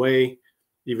in a way.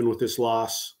 Even with this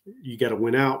loss, you got to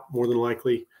win out more than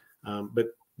likely. But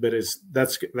that's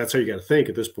how you got to think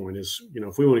at this point is,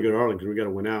 if we want to go to Arlington, we got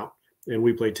to win out, and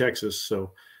we play Texas.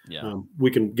 So we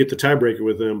can get the tiebreaker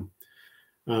with them,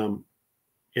 and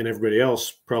everybody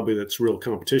else probably that's real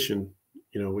competition,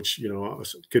 which,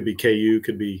 could be KU,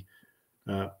 could be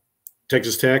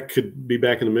Texas Tech, could be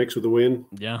back in the mix with a win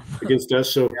against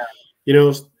us. So,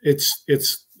 it's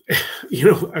it's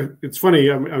funny.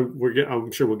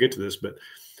 I'm sure we'll get to this, but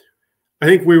I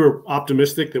think we were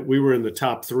optimistic that we were in the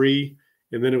top 3,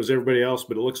 and then it was everybody else.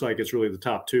 But it looks like it's really the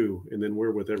top 2, and then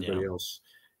we're with everybody else.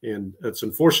 And it's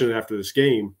unfortunate after this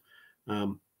game.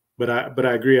 But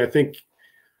I agree. I think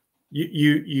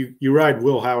you ride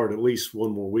Will Howard at least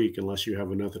one more week, unless you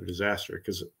have another disaster,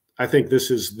 because I think this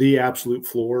is the absolute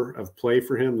floor of play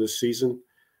for him this season.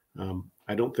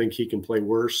 I don't think he can play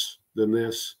worse than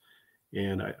this.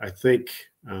 And I think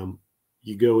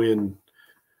you go in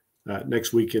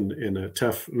next week in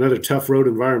another tough road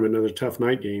environment, another tough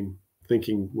night game,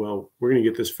 thinking, well, we're going to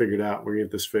get this figured out. We're going to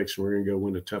get this fixed, and we're going to go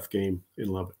win a tough game in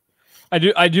Lubbock. I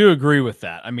do agree with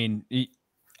that. I mean,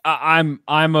 I'm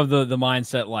of the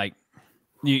mindset, like,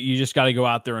 you just got to go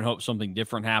out there and hope something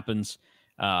different happens,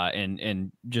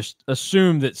 and just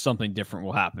assume that something different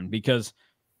will happen, because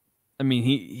I mean,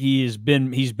 he's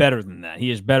better than that.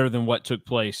 He is better than what took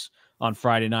place on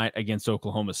Friday night against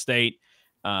Oklahoma State.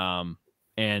 And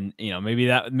maybe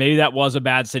that was a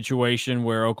bad situation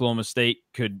where Oklahoma State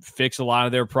could fix a lot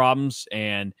of their problems.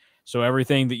 And so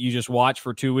everything that you just watched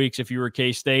for 2 weeks, if you were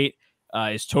K-State,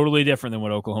 is totally different than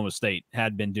what Oklahoma State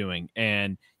had been doing.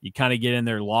 And you kind of get in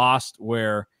there lost,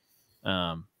 where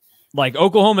like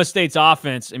Oklahoma State's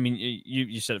offense, I mean,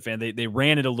 you said it, Fan, they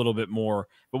ran it a little bit more,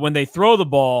 but when they throw the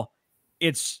ball,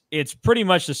 it's pretty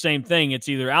much the same thing. It's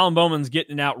either Alan Bowman's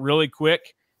getting it out really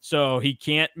quick so he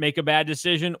can't make a bad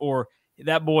decision, or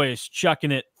that boy is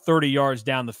chucking it 30 yards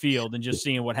down the field and just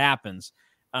seeing what happens.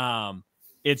 So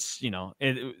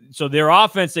their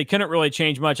offense, they couldn't really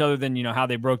change much other than, how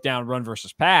they broke down run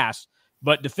versus pass,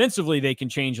 but defensively they can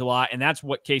change a lot. And that's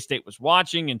what K-State was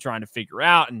watching and trying to figure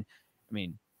out. And I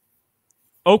mean,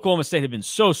 Oklahoma State had been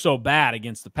so bad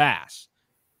against the pass.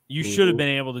 You should have been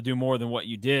able to do more than what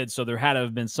you did. So there had to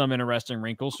have been some interesting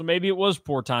wrinkles. So maybe it was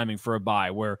poor timing for a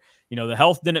bye where, the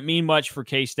health didn't mean much for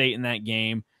K-State in that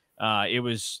game. It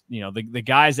was, the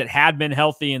guys that had been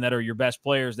healthy and that are your best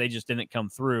players, they just didn't come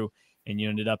through, and you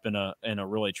ended up in a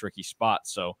really tricky spot.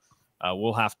 So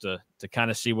we'll have to kind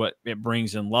of see what it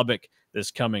brings in Lubbock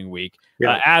this coming week.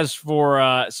 Yeah. As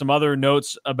for some other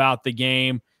notes about the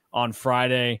game on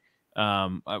Friday,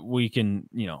 we can,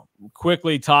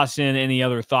 quickly toss in any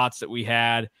other thoughts that we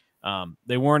had.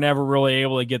 They weren't ever really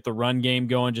able to get the run game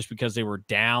going just because they were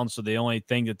down. So the only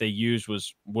thing that they used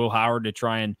was Will Howard to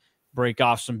try and break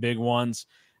off some big ones.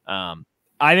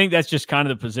 I think that's just kind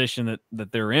of the position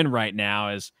that they're in right now,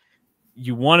 is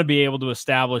you want to be able to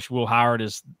establish Will Howard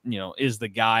as, is the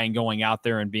guy and going out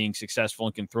there and being successful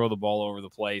and can throw the ball over the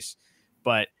place.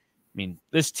 But I mean,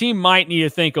 this team might need to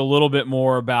think a little bit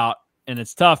more about, and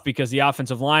it's tough because the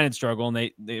offensive line had struggled,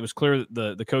 and it was clear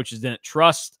that the coaches didn't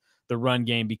trust the run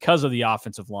game because of the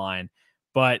offensive line.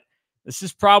 But this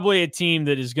is probably a team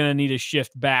that is going to need to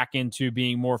shift back into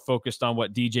being more focused on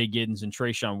what DJ Giddens and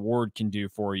Trayshawn Ward can do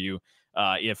for you,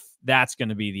 if that's going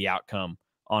to be the outcome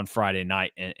on Friday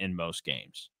night in most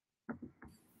games.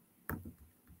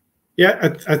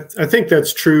 Yeah, I think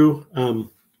that's true.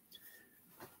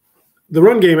 The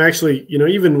run game actually,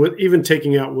 even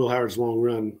taking out Will Howard's long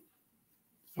run,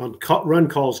 on run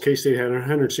calls, K-State had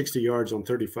 160 yards on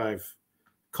 35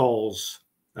 calls,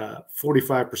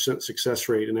 45% success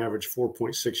rate, and average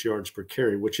 4.6 yards per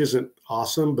carry, which isn't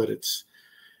awesome, but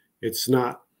it's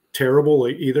not terrible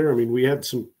either. I mean, we had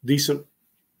some decent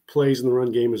plays in the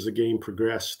run game as the game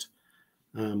progressed.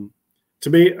 To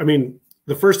me, I mean,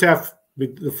 the first half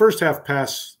the first half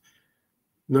pass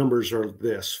numbers are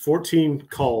this: 14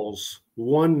 calls,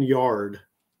 1 yard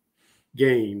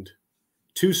gained,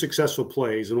 2 successful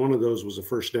plays, and one of those was a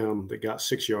first down that got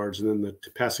 6 yards, and then the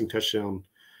passing touchdown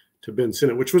to Ben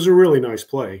Sinnott, which was a really nice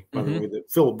play, by the way,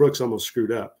 that Phillip Brooks almost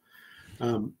screwed up.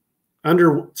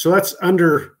 So that's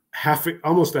under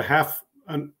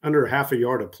under half a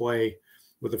yard of play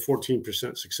with a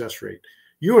 14% success rate.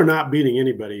 You are not beating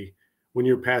anybody when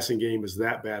your passing game is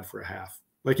that bad for a half.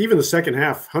 Like even the second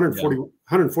half,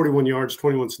 141 yards,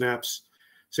 21 snaps,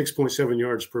 6.7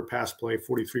 yards per pass play,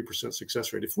 43%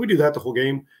 success rate. If we do that the whole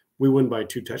game, we win by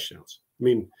 2 touchdowns. I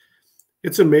mean,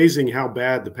 it's amazing how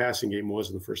bad the passing game was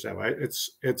in the first half.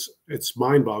 It's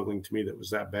mind-boggling to me that it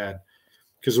was that bad,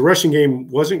 because the rushing game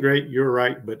wasn't great. You're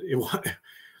right, but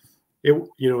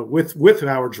with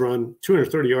Howard's run,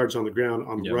 230 yards on the ground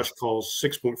on rush calls,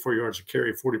 6.4 yards a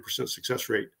carry, 40% success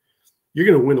rate. You're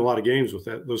going to win a lot of games with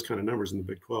those kind of numbers in the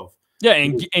Big 12. Yeah,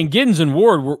 and Giddens and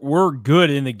Ward were good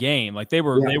in the game. Like they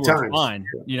were fine.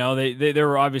 Yeah. There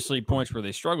were obviously points where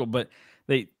they struggled, but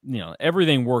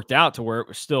everything worked out to where it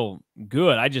was still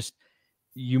good.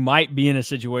 You might be in a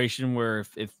situation where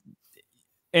if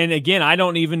and again, I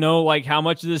don't even know like how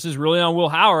much of this is really on Will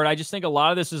Howard. I just think a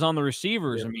lot of this is on the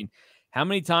receivers. Yeah. I mean, how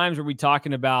many times are we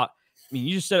talking about? I mean,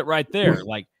 you just said it right there.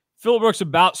 Like Phillip Brooks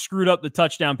about screwed up the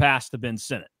touchdown pass to Ben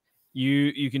Sinnott.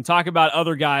 You can talk about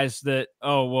other guys that,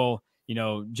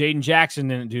 Jaden Jackson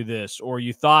didn't do this, or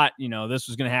you thought, this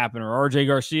was going to happen, or RJ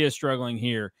Garcia is struggling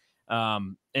here.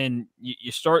 And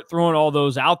you start throwing all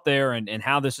those out there and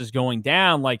how this is going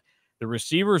down. Like the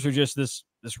receivers are just this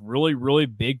really, really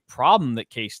big problem that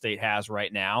K-State has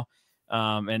right now.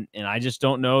 And I just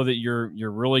don't know that you're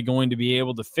really going to be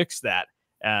able to fix that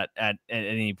at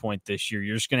any point this year.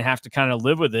 You're just going to have to kind of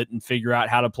live with it and figure out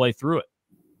how to play through it.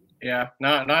 Yeah,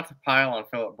 not to pile on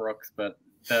Phillip Brooks, but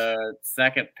the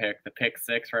second pick, the pick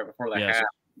 6 right before the half,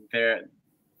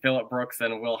 Phillip Brooks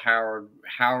and Will Howard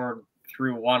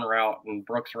threw one route and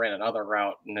Brooks ran another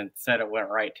route, and instead it went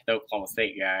right to the Oklahoma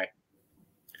State guy.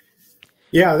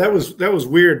 Yeah, that was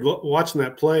weird watching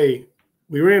that play.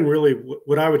 We ran really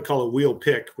what I would call a wheel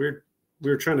pick. We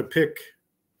were trying to pick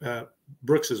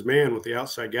Brooks's man with the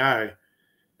outside guy.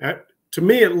 To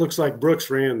me, it looks like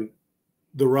Brooks ran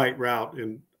the right route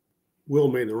and Will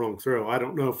made the wrong throw. I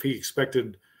don't know if he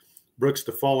expected Brooks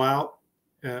to fall out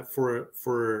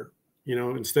for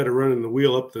instead of running the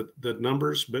wheel up the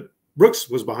numbers, but Brooks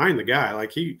was behind the guy.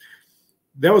 Like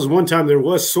that was one time there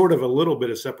was sort of a little bit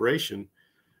of separation.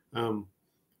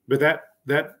 But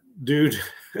that dude,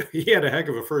 he had a heck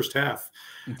of a first half.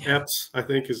 Epps, I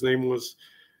think his name was,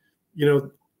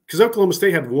 because Oklahoma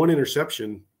State had 1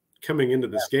 interception coming into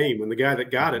this game, and the guy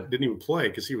that got it didn't even play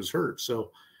because he was hurt.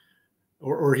 So,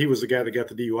 or he was the guy that got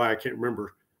the DUI. I can't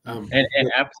remember. And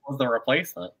Epps was the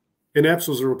replacement. And Epps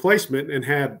was a replacement and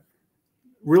had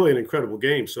really an incredible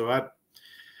game. So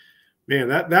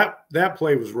that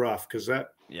play was rough, because that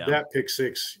pick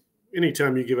 6.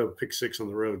 Anytime you give up a pick 6 on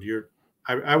the road,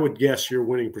 I would guess your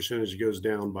winning percentage goes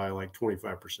down by like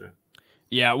 25%.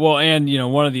 Yeah, well, and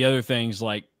one of the other things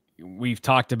like we've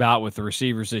talked about with the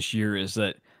receivers this year is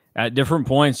that at different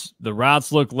points the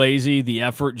routes look lazy, the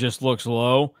effort just looks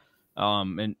low.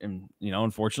 And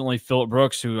unfortunately, Phillip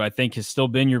Brooks, who I think has still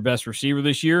been your best receiver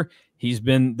this year, he's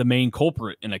been the main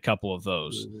culprit in a couple of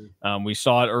those. Mm-hmm. We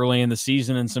saw it early in the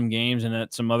season in some games and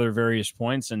at some other various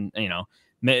points, and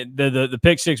the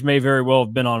pick 6 may very well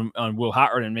have been on Will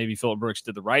Howard, and maybe Phillip Brooks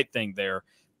did the right thing there.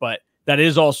 But that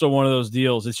is also one of those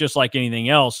deals. It's just like anything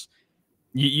else.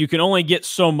 You can only get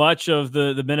so much of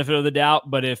the benefit of the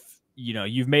doubt. But if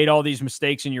you've made all these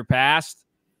mistakes in your past,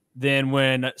 then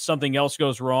when something else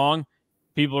goes wrong,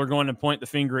 people are going to point the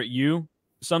finger at you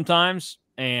sometimes.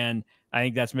 And I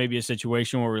think that's maybe a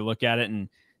situation where we look at it and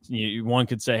one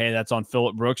could say, hey, that's on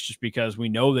Phillip Brooks, just because we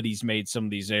know that he's made some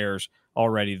of these errors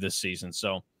already this season.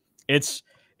 So it's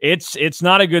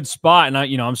not a good spot. And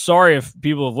I'm sorry if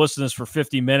people have listened to this for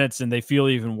 50 minutes and they feel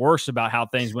even worse about how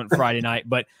things went Friday night,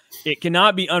 but it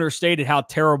cannot be understated how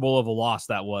terrible of a loss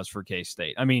that was for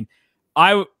K-State. I mean,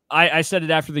 I said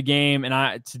it after the game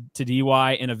and to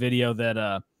DY in a video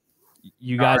that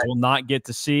you guys will not get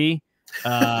to see.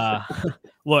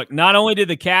 Look, not only did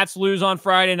the Cats lose on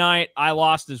Friday night, I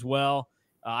lost as well.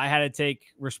 I had to take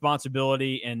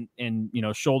responsibility and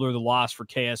shoulder the loss for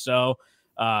KSO.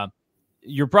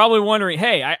 You're probably wondering,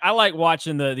 hey, I like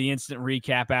watching the instant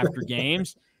recap after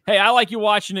games. Hey, I like you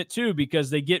watching it too, because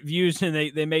they get views and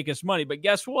they make us money. But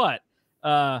guess what?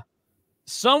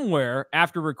 Somewhere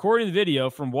after recording the video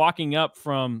from walking up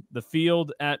from the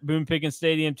field at Boone Pickens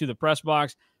Stadium to the press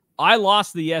box, I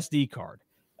lost the SD card.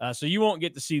 So you won't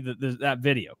get to see that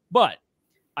video. But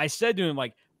I said to him,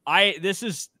 like, I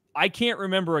can't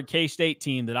remember a K-State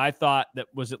team that I thought that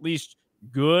was at least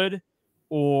good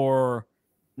or,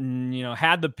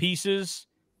 had the pieces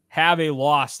have a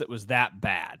loss that was that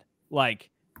bad. Like,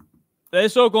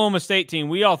 this Oklahoma State team,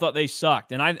 we all thought they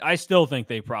sucked, and I still think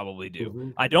they probably do. Mm-hmm.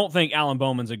 I don't think Alan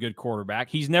Bowman's a good quarterback.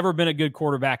 He's never been a good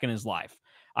quarterback in his life.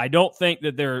 I don't think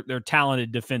that they're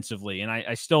talented defensively, and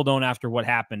I still don't after what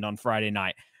happened on Friday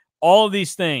night. All of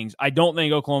these things, I don't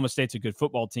think Oklahoma State's a good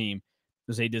football team. It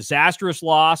was a disastrous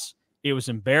loss. It was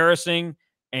embarrassing,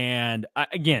 and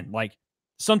again, like,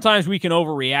 sometimes we can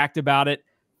overreact about it.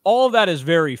 All of that is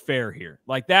very fair here.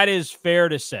 Like, that is fair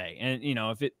to say, and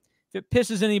if it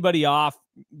pisses anybody off,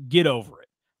 get over it.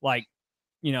 Like,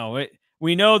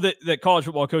 we know that college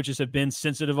football coaches have been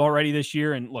sensitive already this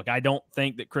year. And look, I don't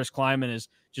think that Chris Kleiman is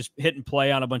just hit and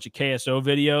play on a bunch of KSO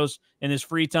videos in his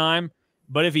free time.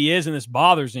 But if he is and this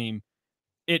bothers him,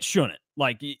 it shouldn't.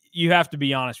 Like, you have to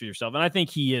be honest with yourself. And I think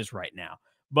he is right now.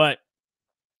 But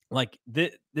like,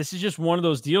 this is just one of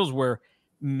those deals where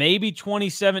maybe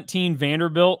 2017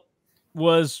 Vanderbilt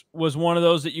was one of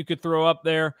those that you could throw up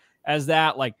there as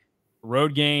that, like,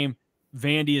 road game.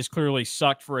 Vandy has clearly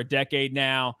sucked for a decade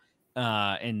now.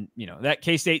 And, that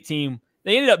K-State team,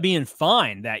 they ended up being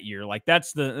fine that year. Like,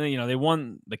 that's they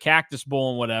won the Cactus Bowl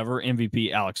and whatever.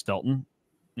 MVP Alex Delton,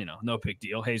 no big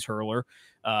deal. Hayes Hurler,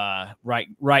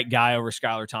 right guy over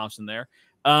Skylar Thompson there.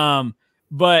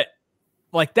 But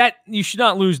like that, you should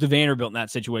not lose to Vanderbilt in that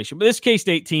situation. But this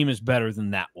K-State team is better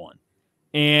than that one.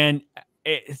 And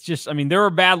it's just, there are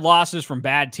bad losses from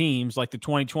bad teams like the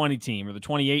 2020 team or the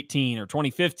 2018 or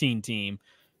 2015 team,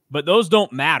 but those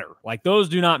don't matter. Like, those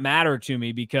do not matter to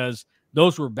me because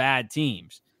those were bad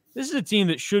teams. This is a team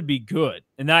that should be good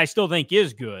and that I still think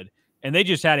is good, and they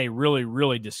just had a really,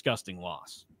 really disgusting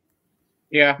loss.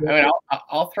 Yeah,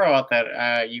 I'll throw out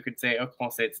that you could say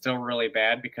Oklahoma State's still really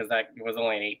bad because that was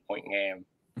only an 8-point game.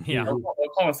 Yeah,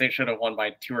 Oklahoma State should have won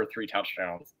by 2 or 3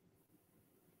 touchdowns.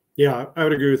 Yeah, I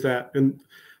would agree with that. And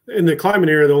in the Kleiman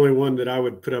era, the only one that I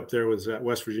would put up there was that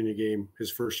West Virginia game,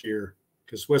 his first year,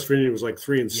 because West Virginia was like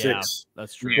 3-6. Yeah,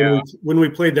 that's true. Yeah. When we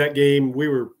played that game, we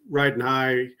were riding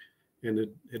high and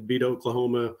had beat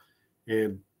Oklahoma,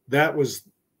 and that was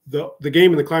the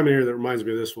game in the Kleiman era that reminds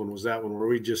me of this one was that one where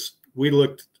we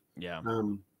looked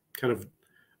kind of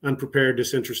unprepared,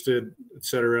 disinterested,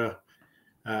 etc.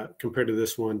 Compared to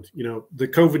this one. The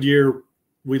COVID year,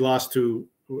 we lost to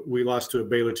a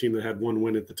Baylor team that had 1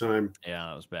 win at the time. Yeah,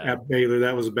 that was bad. At Baylor,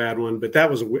 that was a bad one. But that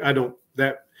was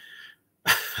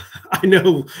I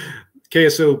know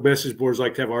KSO message boards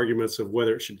like to have arguments of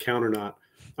whether it should count or not.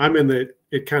 I'm in that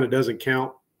it kind of doesn't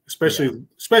count,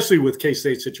 especially with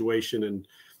K-State situation and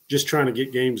just trying to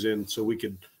get games in so we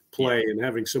could play and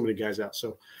having so many guys out.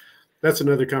 So that's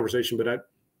another conversation. But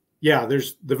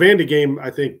there's the Vandy game, I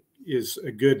think, is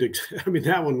a good –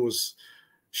 that one was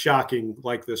shocking,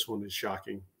 like this one is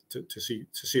shocking to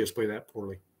see us play that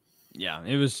poorly. Yeah,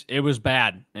 it was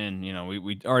bad. And,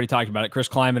 we already talked about it. Chris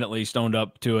Kleiman at least owned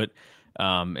up to it.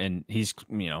 And he's,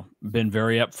 been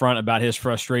very upfront about his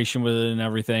frustration with it and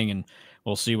everything. And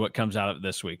we'll see what comes out of it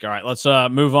this week. All right, let's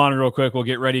move on real quick. We'll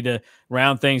get ready to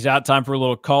round things out. Time for a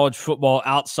little college football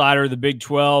outsider. The Big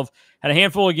 12 had a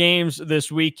handful of games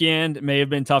this weekend. It may have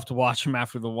been tough to watch them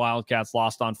after the Wildcats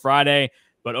lost on Friday.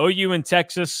 But OU and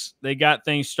Texas, they got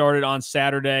things started on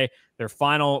Saturday, their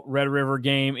final Red River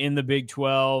game in the Big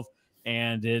 12,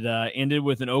 and it ended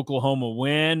with an Oklahoma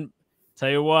win.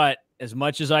 Tell you what, as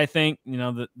much as I think,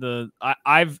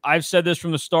 I've said this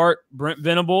from the start, Brent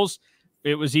Venables,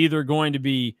 it was either going to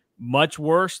be much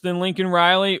worse than Lincoln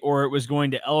Riley or it was going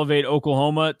to elevate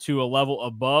Oklahoma to a level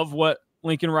above what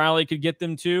Lincoln Riley could get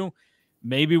them to.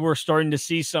 Maybe we're starting to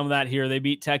see some of that here. They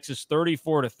beat Texas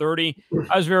 34-30.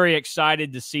 I was very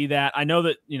excited to see that. I know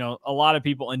that, a lot of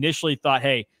people initially thought,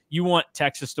 hey, you want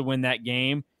Texas to win that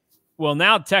game. Well,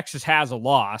 now Texas has a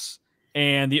loss,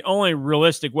 and the only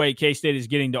realistic way K-State is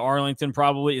getting to Arlington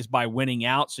probably is by winning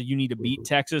out, so you need to beat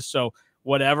Texas. So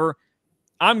whatever.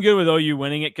 I'm good with OU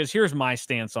winning it because here's my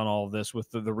stance on all of this with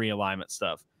the realignment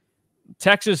stuff.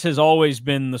 Texas has always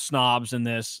been the snobs in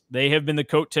this. They have been the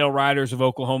coattail riders of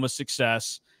Oklahoma's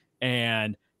success,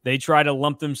 and they try to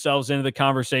lump themselves into the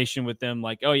conversation with them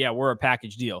like, oh, yeah, we're a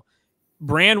package deal.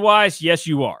 Brand-wise, yes,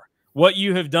 you are. What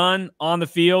you have done on the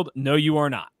field, no, you are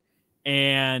not.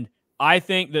 And I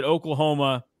think that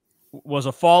Oklahoma was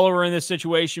a follower in this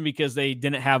situation because they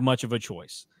didn't have much of a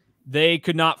choice. They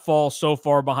could not fall so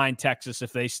far behind Texas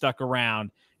if they stuck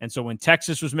around. And so when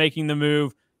Texas was making the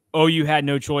move, OU had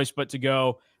no choice but to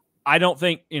go. I don't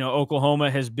think,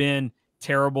 Oklahoma has been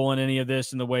terrible in any of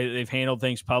this in the way that they've handled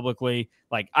things publicly.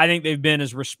 Like, I think they've been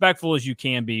as respectful as you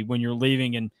can be when you're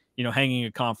leaving and, hanging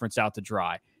a conference out to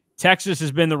dry. Texas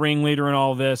has been the ringleader in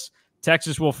all of this.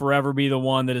 Texas will forever be the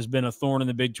one that has been a thorn in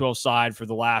the Big 12 side for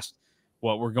the last,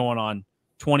 we're going on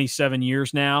 27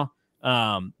 years now.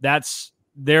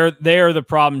 They're the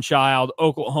problem child.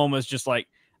 Oklahoma's just like,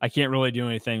 I can't really do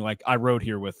anything. Like, I rode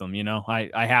here with them,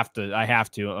 I have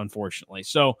to, unfortunately.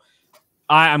 So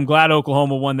I'm glad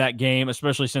Oklahoma won that game,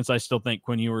 especially since I still think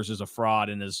Quinn Ewers is a fraud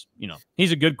and is,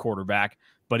 he's a good quarterback,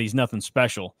 but he's nothing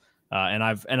special. And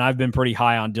I've been pretty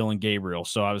high on Dylan Gabriel,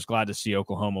 so I was glad to see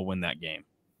Oklahoma win that game.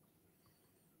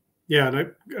 Yeah,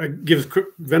 and I give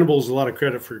Venables a lot of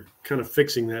credit for kind of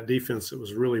fixing that defense that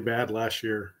was really bad last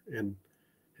year and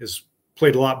has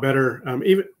played a lot better.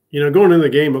 Even going into the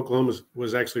game, Oklahoma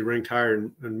was actually ranked higher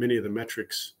in many of the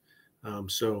metrics. I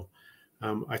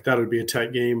thought it would be a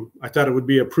tight game. I thought it would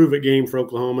be a prove-it game for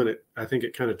Oklahoma, and I think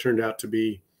it kind of turned out to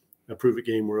be a prove-it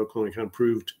game where Oklahoma kind of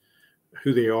proved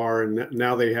who they are. And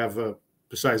now they have,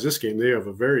 besides this game, they have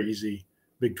a very easy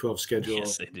Big 12 schedule.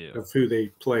 Yes, they do. Of who they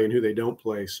play and who they don't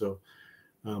play. So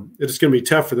it's going to be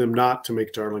tough for them not to make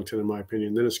it to Arlington, in my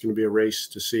opinion. Then it's going to be a race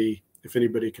to see if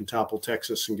anybody can topple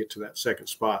Texas and get to that second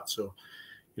spot. So,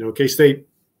 K-State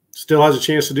still has a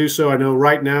chance to do so. I know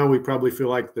right now we probably feel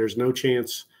like there's no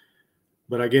chance.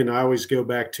 But again, I always go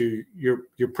back to you're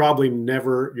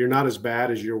not as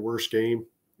bad as your worst game.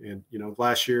 And,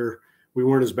 last year we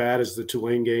weren't as bad as the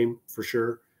Tulane game for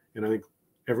sure. And I think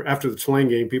after the Tulane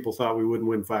game, people thought we wouldn't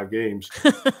win 5 games.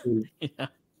 And, yeah.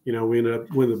 We ended up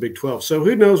winning the Big 12. So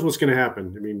who knows what's going to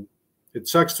happen? I mean, it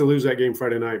sucks to lose that game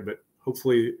Friday night, but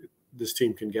hopefully this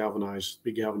team can be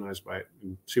galvanized by it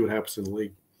and see what happens in the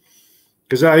league.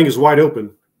 Because I think it's wide open.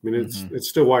 I mean, it's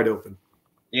still wide open.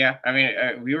 Yeah, I mean,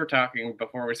 we were talking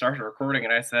before we started recording,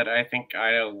 and I said I think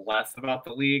I know less about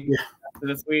the league after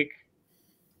this week.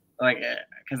 Like,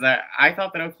 because I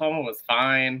thought that Oklahoma was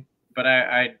fine, but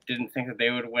I didn't think that they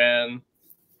would win.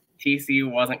 TCU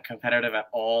wasn't competitive at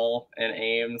all in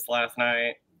Ames last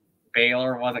night.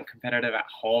 Baylor wasn't competitive at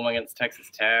home against Texas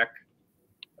Tech.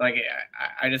 Like,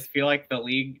 I just feel like the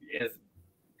league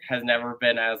has never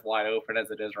been as wide open as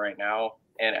it is right now.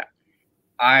 And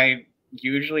I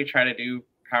usually try to do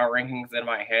power rankings in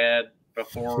my head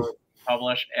before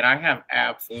publish, and I have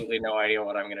absolutely no idea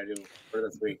what I'm going to do for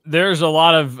this week. There's a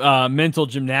lot of mental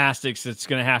gymnastics that's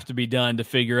going to have to be done to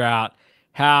figure out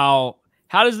how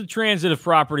does the transitive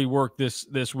property work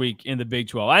this week in the Big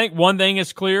 12. I think one thing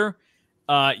is clear.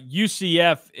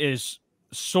 UCF is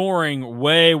soaring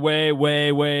way, way,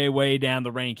 way, way, way down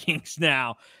the rankings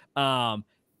now.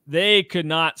 They could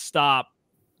not stop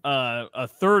a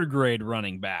third grade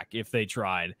running back if they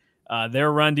tried.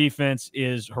 Their run defense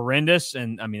is horrendous,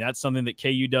 and I mean that's something that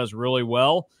KU does really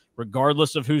well,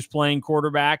 regardless of who's playing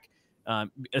quarterback.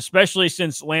 Especially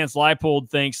since Lance Leipold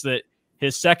thinks that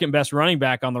his second best running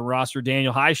back on the roster,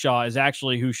 Daniel Highshaw, is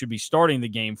actually who should be starting the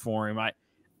game for him. I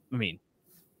mean,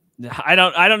 I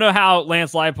don't know how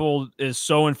Lance Leipold is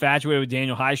so infatuated with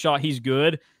Daniel Highshaw. He's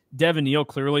good. Devin Neal,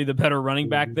 clearly the better running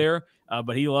back there,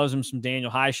 but he loves him some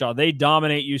Daniel Highshaw. They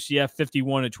dominate UCF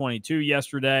 51-22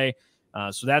 yesterday.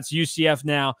 So that's UCF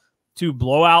now. 2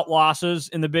 blowout losses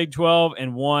in the Big 12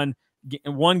 and one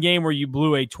game where you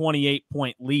blew a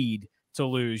 28-point lead to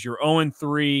lose. You're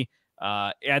 0-3.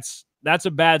 That's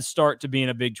a bad start to being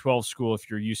a Big 12 school if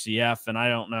you're UCF, and I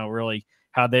don't know really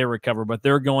how they recover, but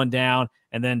they're going down.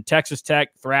 And then Texas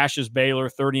Tech thrashes Baylor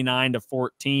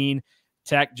 39-14.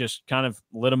 Tech just kind of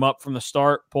lit them up from the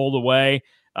start, pulled away.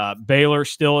 Baylor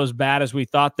still as bad as we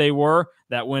thought they were.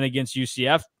 That win against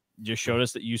UCF just showed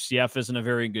us that UCF isn't a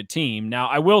very good team. Now,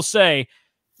 I will say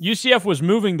UCF was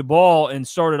moving the ball and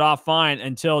started off fine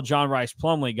until John Rice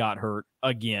Plumlee got hurt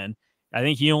again. I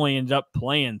think he only ended up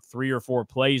playing 3 or 4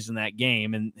 plays in that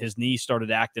game, and his knee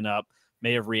started acting up,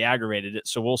 may have re-aggravated it.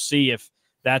 So we'll see if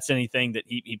that's anything that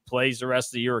he plays the rest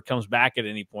of the year or comes back at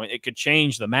any point. It could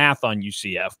change the math on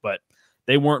UCF, but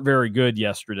they weren't very good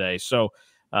yesterday. So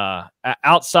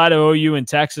outside of OU and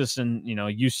Texas and,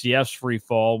 UCF's free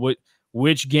fall,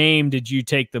 which game did you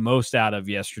take the most out of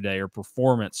yesterday or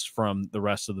performance from the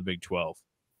rest of the Big 12?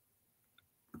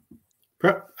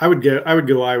 I would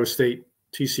go Iowa State,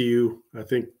 TCU. I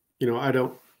think,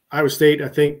 Iowa State, I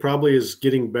think probably is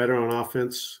getting better on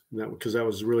offense because that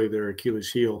was really their Achilles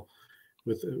heel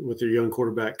with their young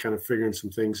quarterback kind of figuring some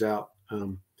things out.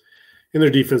 And their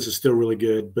defense is still really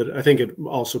good, but I think it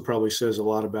also probably says a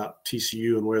lot about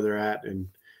TCU and where they're at and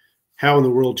how in the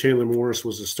world Chandler Morris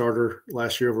was a starter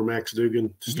last year over Max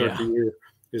Dugan to start the year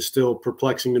is still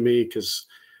perplexing to me because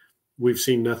we've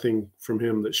seen nothing from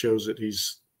him that shows that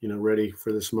he's, ready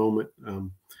for this moment.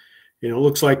 It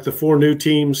looks like the 4 new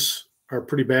teams are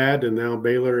pretty bad, and now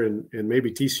Baylor and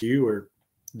maybe TCU are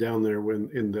down there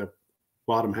in the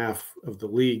bottom half of the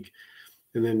league.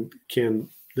 And then can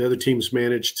the other teams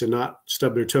manage to not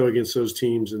stub their toe against those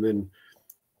teams and then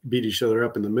beat each other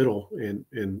up in the middle?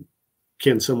 And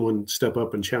can someone step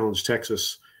up and challenge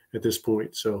Texas at this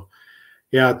point? So,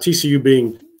 yeah, TCU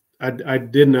being I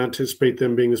didn't anticipate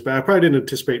them being this bad. I probably didn't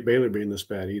anticipate Baylor being this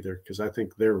bad either, because I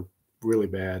think they're really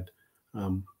bad.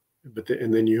 And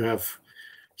then you have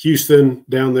Houston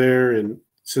down there and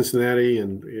Cincinnati,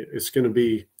 and it's going to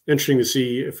be interesting to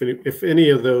see if any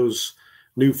of those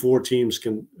new 4 teams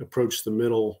can approach the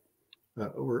middle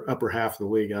or upper half of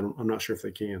the league. I'm not sure if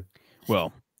they can.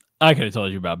 Well, I could have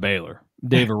told you about Baylor.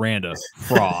 Dave Aranda,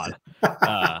 fraud.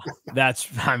 I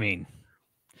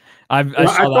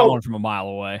saw that one from a mile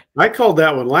away. I called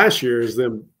that one last year as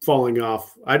them falling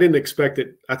off. I didn't expect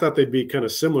it. I thought they'd be kind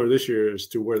of similar this year as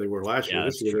to where they were last year.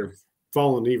 This year they're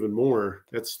falling even more.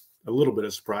 That's a little bit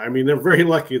of surprise. I mean, they're very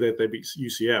lucky that they beat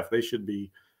UCF. They should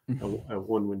be a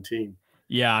one-win team.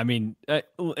 Yeah, I mean,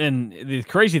 and the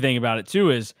crazy thing about it too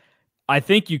is I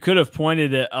think you could have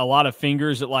pointed at a lot of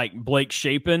fingers at like Blake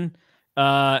Shapen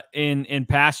in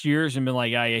past years and been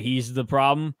like, yeah, he's the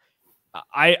problem.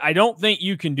 I don't think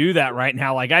you can do that right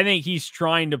now. Like, I think he's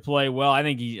trying to play well.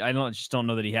 I just don't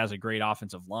know that he has a great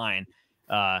offensive line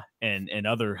and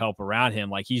other help around him.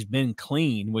 Like, he's been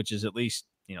clean, which is at least,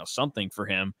 something for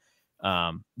him.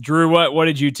 Drew, what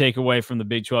did you take away from the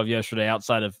Big 12 yesterday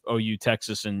outside of OU,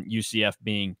 Texas, and UCF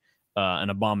being an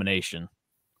abomination?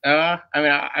 I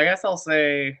guess I'll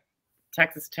say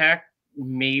Texas Tech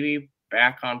maybe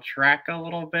back on track a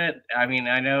little bit. I mean,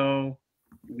 I know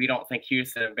we don't think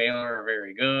Houston and Baylor are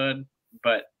very good,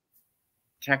 but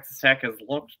Texas Tech has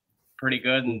looked pretty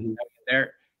good, and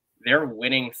they're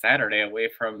winning Saturday away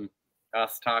from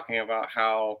us talking about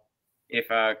how if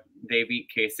they beat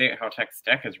K-State, how Texas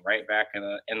Tech is right back in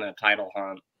the title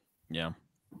hunt. Yeah.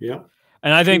 Yeah.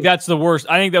 And I think that's the worst.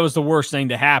 I think that was the worst thing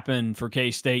to happen for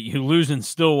K-State. You lose in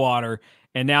Stillwater,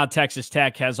 and now Texas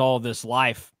Tech has all this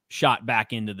life shot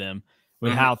back into them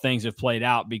with how things have played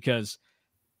out, because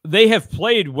they have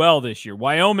played well this year.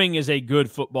 Wyoming is a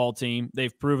good football team.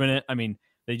 They've proven it. I mean,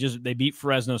 they beat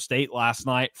Fresno State last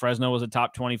night. Fresno was a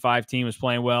top 25 team, was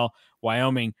playing well.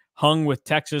 Wyoming hung with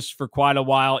Texas for quite a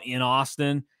while in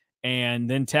Austin. And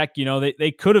then Tech,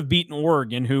 they could have beaten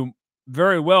Oregon, who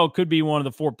very well could be one of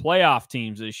the 4 playoff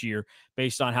teams this year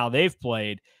based on how they've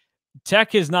played.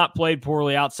 Tech has not played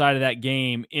poorly outside of that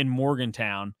game in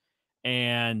Morgantown.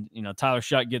 And, Tyler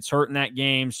Shutt gets hurt in that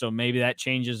game, so maybe that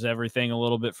changes everything a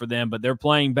little bit for them. But they're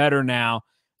playing better now.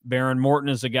 Baron Morton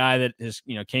is a guy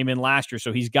that came in last year,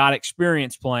 so he's got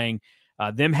experience playing.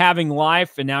 Them having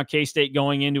life, and now K-State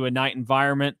going into a night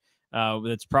environment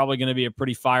that's probably going to be a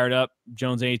pretty fired up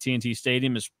Jones AT&T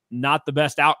Stadium is not the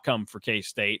best outcome for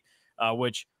K-State,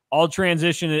 which I'll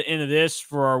transition into this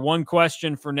for our one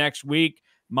question for next week.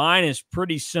 Mine is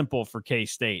pretty simple for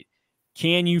K-State.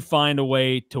 Can you find a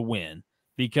way to win?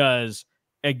 Because,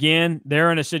 again,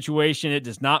 they're in a situation, it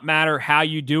does not matter how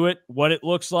you do it, what it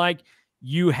looks like.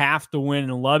 You have to win in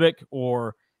Lubbock,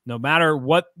 or no matter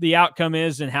what the outcome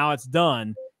is and how it's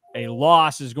done, a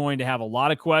loss is going to have a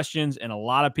lot of questions and a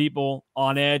lot of people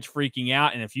on edge freaking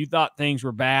out. And if you thought things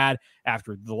were bad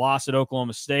after the loss at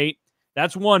Oklahoma State,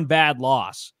 that's one bad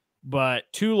loss. But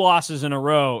 2 losses in a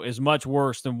row is much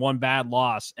worse than one bad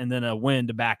loss and then a win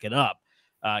to back it up.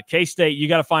 K-State, you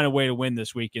got to find a way to win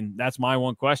this week, and that's my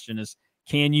one question is,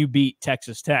 can you beat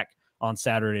Texas Tech on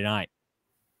Saturday night?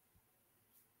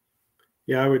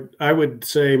 Yeah, I would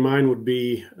say mine would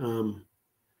be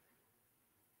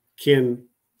can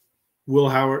Will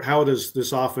Howard, how does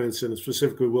this offense and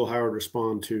specifically Will Howard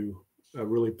respond to a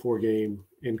really poor game,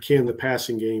 and can the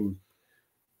passing game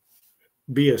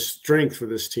be a strength for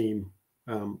this team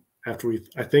I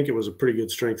think it was a pretty good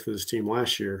strength for this team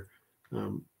last year.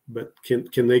 But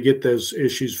can they get those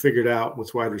issues figured out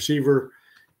with wide receiver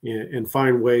and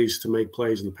find ways to make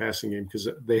plays in the passing game? Because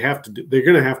they're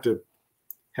going to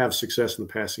have success in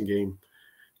the passing game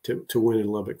to win in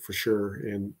Lubbock for sure.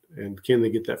 And can they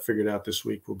get that figured out this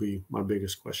week will be my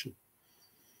biggest question.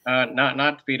 Not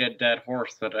to beat a dead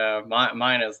horse, but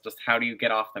mine is just, how do you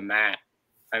get off the mat?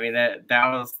 I mean, that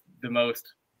was the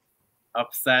most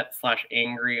upset /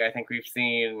 angry I think we've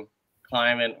seen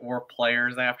Kleiman or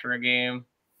players after a game.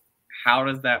 How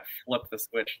does that flip the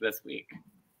switch this week?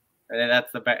 And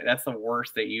that's the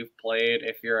worst that you've played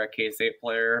if you're a K-State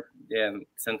player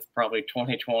since probably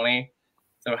 2020.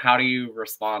 So how do you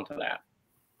respond to that?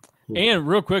 And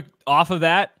real quick off of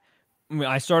that,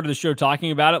 I started the show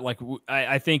talking about it. Like,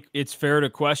 I think it's fair to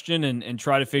question and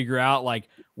try to figure out, like,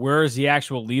 where is the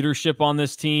actual leadership on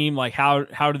this team? Like, how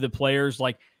do the players,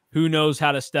 like, who knows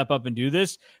how to step up and do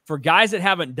this? For guys that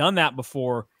haven't done that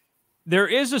before, there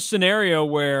is a scenario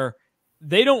where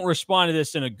they don't respond to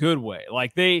this in a good way.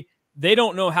 Like, they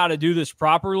don't know how to do this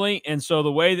properly. And so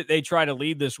the way that they try to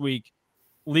lead this week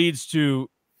leads to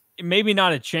maybe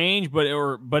not a change, but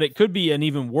it could be an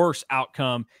even worse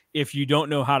outcome if you don't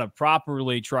know how to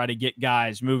properly try to get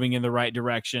guys moving in the right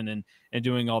direction and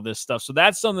doing all this stuff. So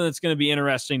that's something that's going to be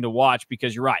interesting to watch,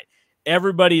 because you're right.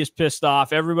 Everybody is pissed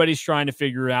off. Everybody's trying to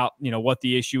figure out, what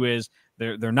the issue is.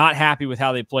 They're not happy with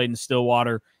how they played in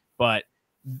Stillwater, but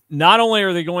not only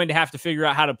are they going to have to figure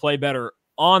out how to play better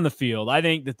on the field, I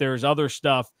think that there's other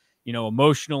stuff,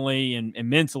 emotionally and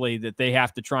mentally, that they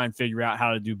have to try and figure out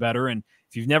how to do better. And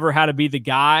if you've never had to be the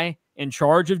guy in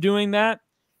charge of doing that,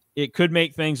 it could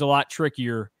make things a lot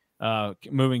trickier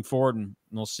moving forward, and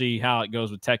we'll see how it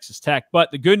goes with Texas Tech.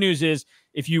 But the good news is,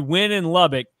 if you win in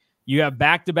Lubbock, you have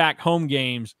back-to-back home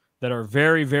games that are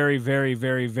very, very, very,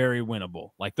 very, very winnable.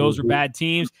 Like, those are bad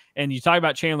teams. And you talk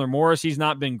about Chandler Morris, he's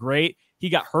not been great. He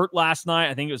got hurt last night.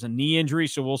 I think it was a knee injury,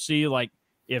 so we'll see, like,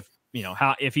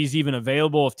 if he's even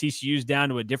available, if TCU's down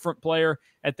to a different player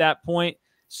at that point.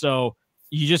 So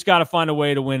you just got to find a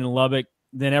way to win in Lubbock.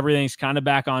 Then everything's kind of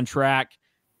back on track.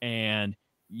 And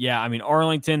yeah, I mean,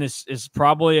 Arlington is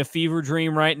probably a fever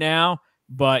dream right now,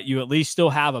 but you at least still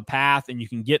have a path and you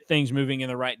can get things moving in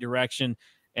the right direction.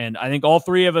 And I think all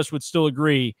three of us would still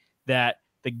agree that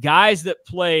the guys that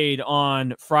played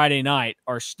on Friday night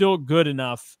are still good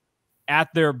enough at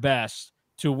their best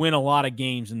to win a lot of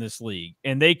games in this league.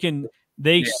 And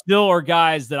they still are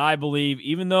guys that I believe,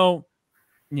 even though,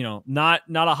 not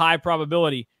a high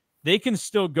probability, they can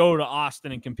still go to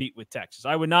Austin and compete with Texas.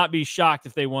 I would not be shocked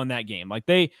if they won that game. Like,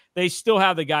 they still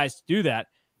have the guys to do that.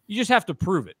 You just have to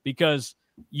prove it, because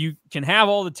you can have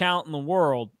all the talent in the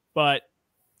world, but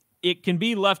it can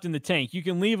be left in the tank. You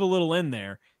can leave a little in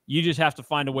there. You just have to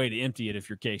find a way to empty it if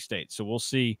you're K-State. So we'll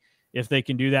see if they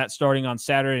can do that starting on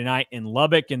Saturday night in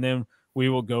Lubbock, and then we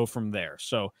will go from there.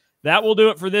 So that will do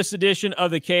it for this edition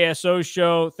of the KSO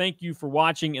Show. Thank you for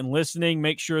watching and listening.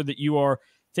 Make sure that you are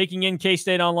taking in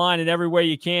K-State Online in every way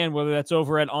you can, whether that's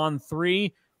over at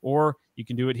On3, or you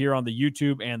can do it here on the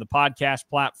YouTube and the podcast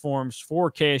platforms.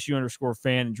 For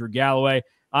KSU_fan and Drew Galloway,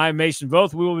 I'm Mason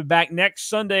Voth. We will be back next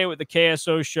Sunday with the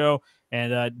KSO Show,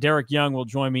 and Derek Young will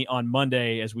join me on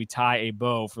Monday as we tie a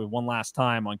bow for one last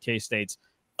time on K-State's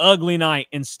ugly night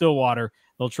in Stillwater.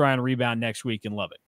 They'll try and rebound next week in Lubbock.